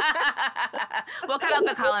 We'll cut out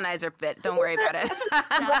the colonizer bit. Don't worry about it.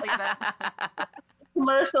 I'll leave it.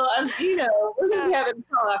 Commercial, you know, we're going to be having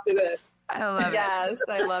a call after this. I love it. Yes,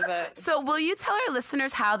 I love it. So will you tell our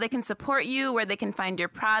listeners how they can support you, where they can find your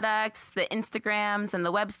products, the Instagrams and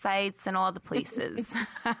the websites and all the places?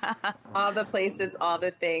 All the places, all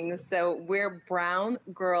the things. So we're Brown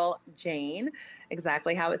Girl Jane,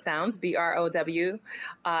 exactly how it sounds, BROWN.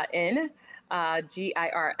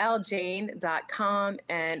 GIRLJane.com.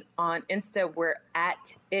 And on Insta, we're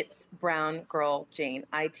at It's Brown Girl Jane,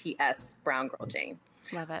 ITS Brown Girl Jane.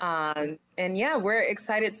 Love it. And yeah, we're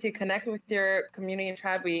excited to connect with your community and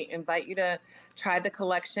tribe. We invite you to try the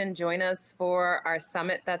collection. Join us for our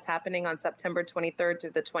summit that's happening on September 23rd to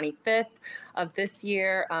the 25th of this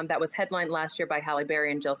year. That was headlined last year by Halle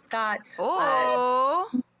Berry and Jill Scott. All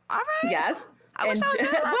right. Yes. I wish I was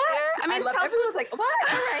there last year. I mean, everyone was like, what?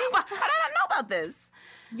 All right. How did I not know about this?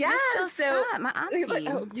 Yeah, Jill Scott, my auntie. You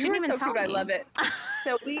Didn't were even so tell cute. me. I love it.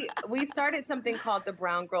 So we started something called the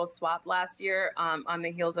Brown Girl Swap last year on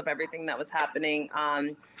the heels of everything that was happening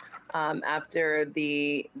after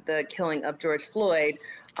the killing of George Floyd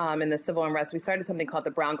and the civil unrest. We started something called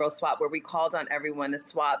the Brown Girl Swap, where we called on everyone to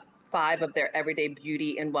swap 5 of their everyday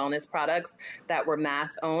beauty and wellness products that were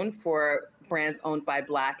mass owned for brands owned by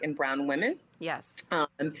Black and brown women. Yes.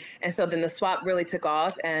 And so then the swap really took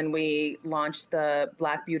off, and we launched the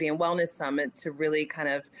Black Beauty and Wellness Summit to really kind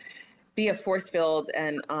of be a force field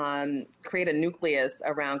and create a nucleus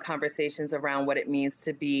around conversations around what it means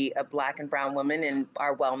to be a Black and brown woman in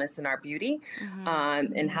our wellness and our beauty.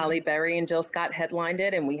 And Halle Berry and Jill Scott headlined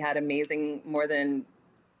it, and we had amazing more than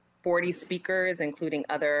 40 speakers, including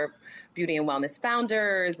other beauty and wellness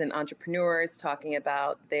founders and entrepreneurs talking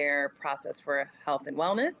about their process for health and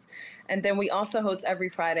wellness. And then we also host every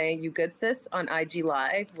Friday You Good Sis on IG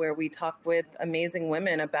Live, where we talk with amazing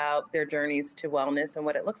women about their journeys to wellness and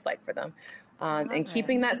what it looks like for them. And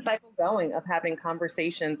keeping that cycle going of having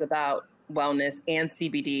conversations about wellness and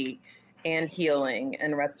CBD and healing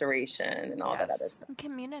and restoration and all that other stuff.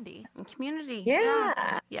 Community.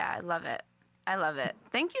 Yeah. Yeah, I love it. I love it.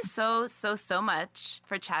 Thank you so much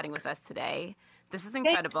for chatting with us today. This is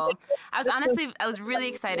incredible. I was really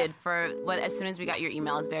excited for as soon as we got your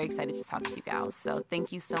email, I was very excited to talk to you gals. So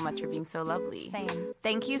thank you so much for being so lovely. Same.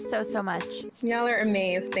 Thank you so much. Y'all are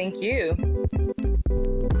amazed. Thank you.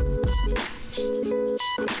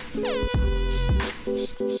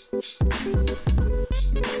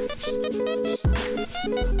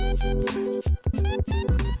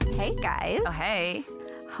 Hey guys. Oh, hey.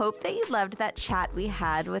 Hope that you loved that chat we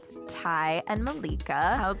had with Ty and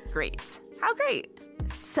Malika. How great. How great.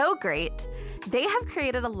 So great. They have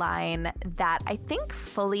created a line that I think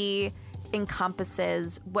fully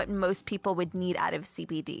encompasses what most people would need out of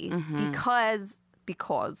CBD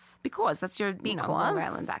because that's your Long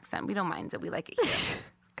Island accent. We don't mind it. We like it here.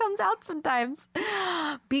 Comes out sometimes.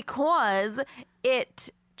 Because it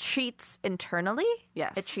treats internally.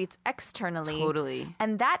 Yes. It treats externally. Totally.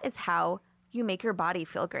 And that is how you make your body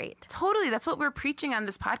feel great. Totally. That's what we're preaching on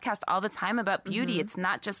this podcast all the time about beauty. It's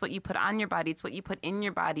not just what you put on your body. It's what you put in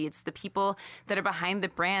your body. It's the people that are behind the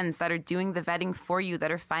brands that are doing the vetting for you,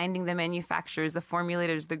 that are finding the manufacturers, the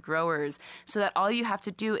formulators, the growers, so that all you have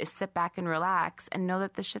to do is sit back and relax and know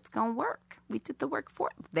that the shit's going to work. We did the work for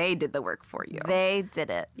They did the work for you. They did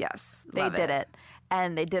it. Yes. They did it.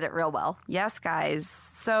 And they did it real well. Yes, guys.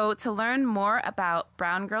 So to learn more about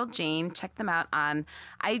Brown Girl Jane, check them out on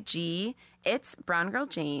IG. It's Brown Girl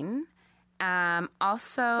Jane.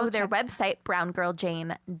 Also, their website,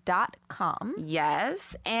 browngirljane.com.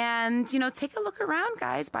 Yes. And, take a look around,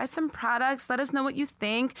 guys. Buy some products. Let us know what you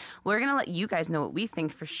think. We're going to let you guys know what we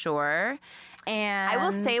think for sure. And I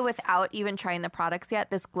will say, without even trying the products yet,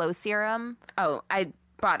 this glow serum. Oh, I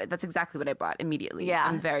bought it. That's exactly what I bought immediately. Yeah.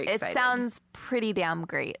 I'm very excited. It sounds pretty damn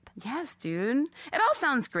great. Yes, dude. It all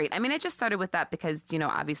sounds great. I mean, I just started with that because,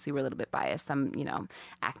 obviously we're a little bit biased. I'm,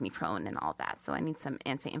 acne prone and all that. So I need some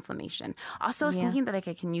anti-inflammation. Also, I was thinking that I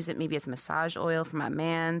can use it maybe as a massage oil for my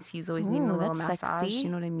mans. He's always needing a little massage. Sexy. You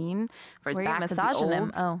know what I mean? For his back. Massaging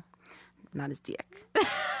him? Oh. Not his dick.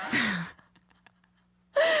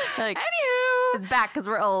 Like, anywho, it's back because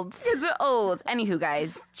we're old. Anywho,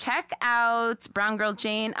 guys, check out Brown Girl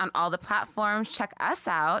Jane on all the platforms. Check us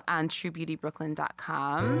out on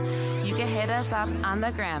TrueBeautyBrooklyn.com. You can hit us up on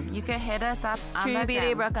the gram. You can hit us up on True the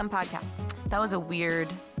Beauty gram. Brooklyn podcast. That was a weird.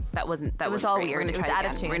 That wasn't. That was all great. weird. We're gonna try it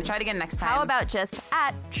again. We're gonna try it again next time. How about just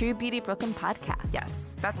at True Beauty Brooklyn podcast?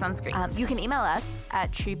 Yes, that sounds great. You can email us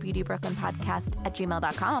at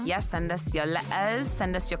truebeautybrooklynpodcast@gmail.com. Yes, send us your letters,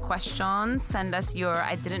 send us your questions, send us your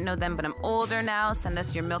I didn't know them but I'm older now, send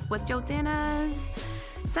us your milk with your dinners.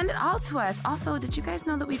 Send it all to us. Also, did you guys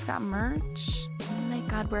know that we've got merch? Oh my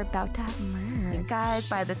God, we're about to have merch. You guys,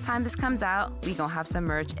 by the time this comes out, we gonna have some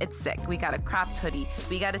merch. It's sick. We got a cropped hoodie.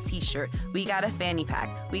 We got a t-shirt. We got a fanny pack.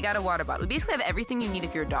 We got a water bottle. We basically have everything you need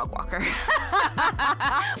if you're a dog walker.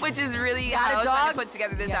 Which is really how I was trying to put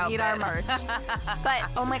together this outfit. Need our merch. But,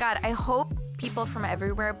 oh my God, I hope people from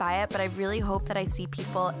everywhere buy it, but I really hope that I see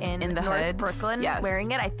people in the North hood? Brooklyn Yes.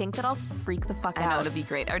 wearing it. I think that I'll freak the fuck I know, out. it'll be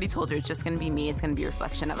great. I already told her it's just going to be me. It's going to be a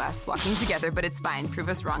reflection of us walking together, but it's fine. Prove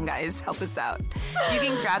us wrong, guys. Help us out. You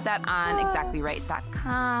can grab that on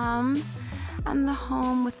exactlyright.com on the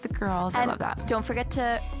home with the girls. I love that. Don't forget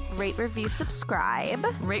to rate, review, subscribe.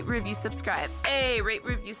 Rate, review, subscribe. Hey, rate,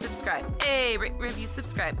 review, subscribe. Hey, rate, review,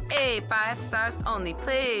 subscribe. Hey, 5 stars only,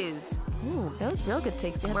 please. Ooh, that was real good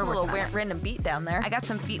takes. You had We're some little working on it. random beat down there. I got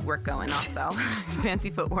some feet work going also.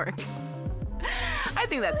 Fancy footwork. I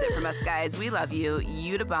think that's it from us, guys. We love you.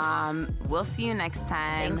 You to bomb. We'll see you next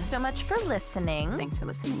time. Thanks so much for listening. Thanks for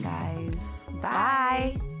listening, guys.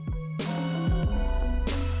 Bye.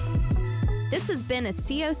 This has been a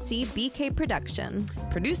COC BK production.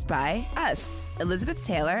 Produced by us, Elizabeth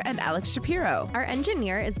Taylor and Alex Shapiro. Our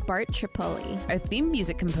engineer is Bart Tripoli. Our theme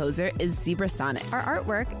music composer is Zebra Sonic. Our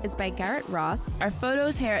artwork is by Garrett Ross. Our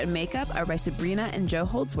photos, hair, and makeup are by Sabrina and Joe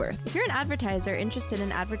Holdsworth. If you're an advertiser interested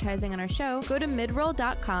in advertising on our show, go to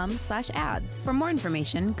midroll.com/ads. For more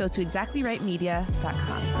information, go to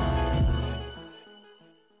exactlyrightmedia.com.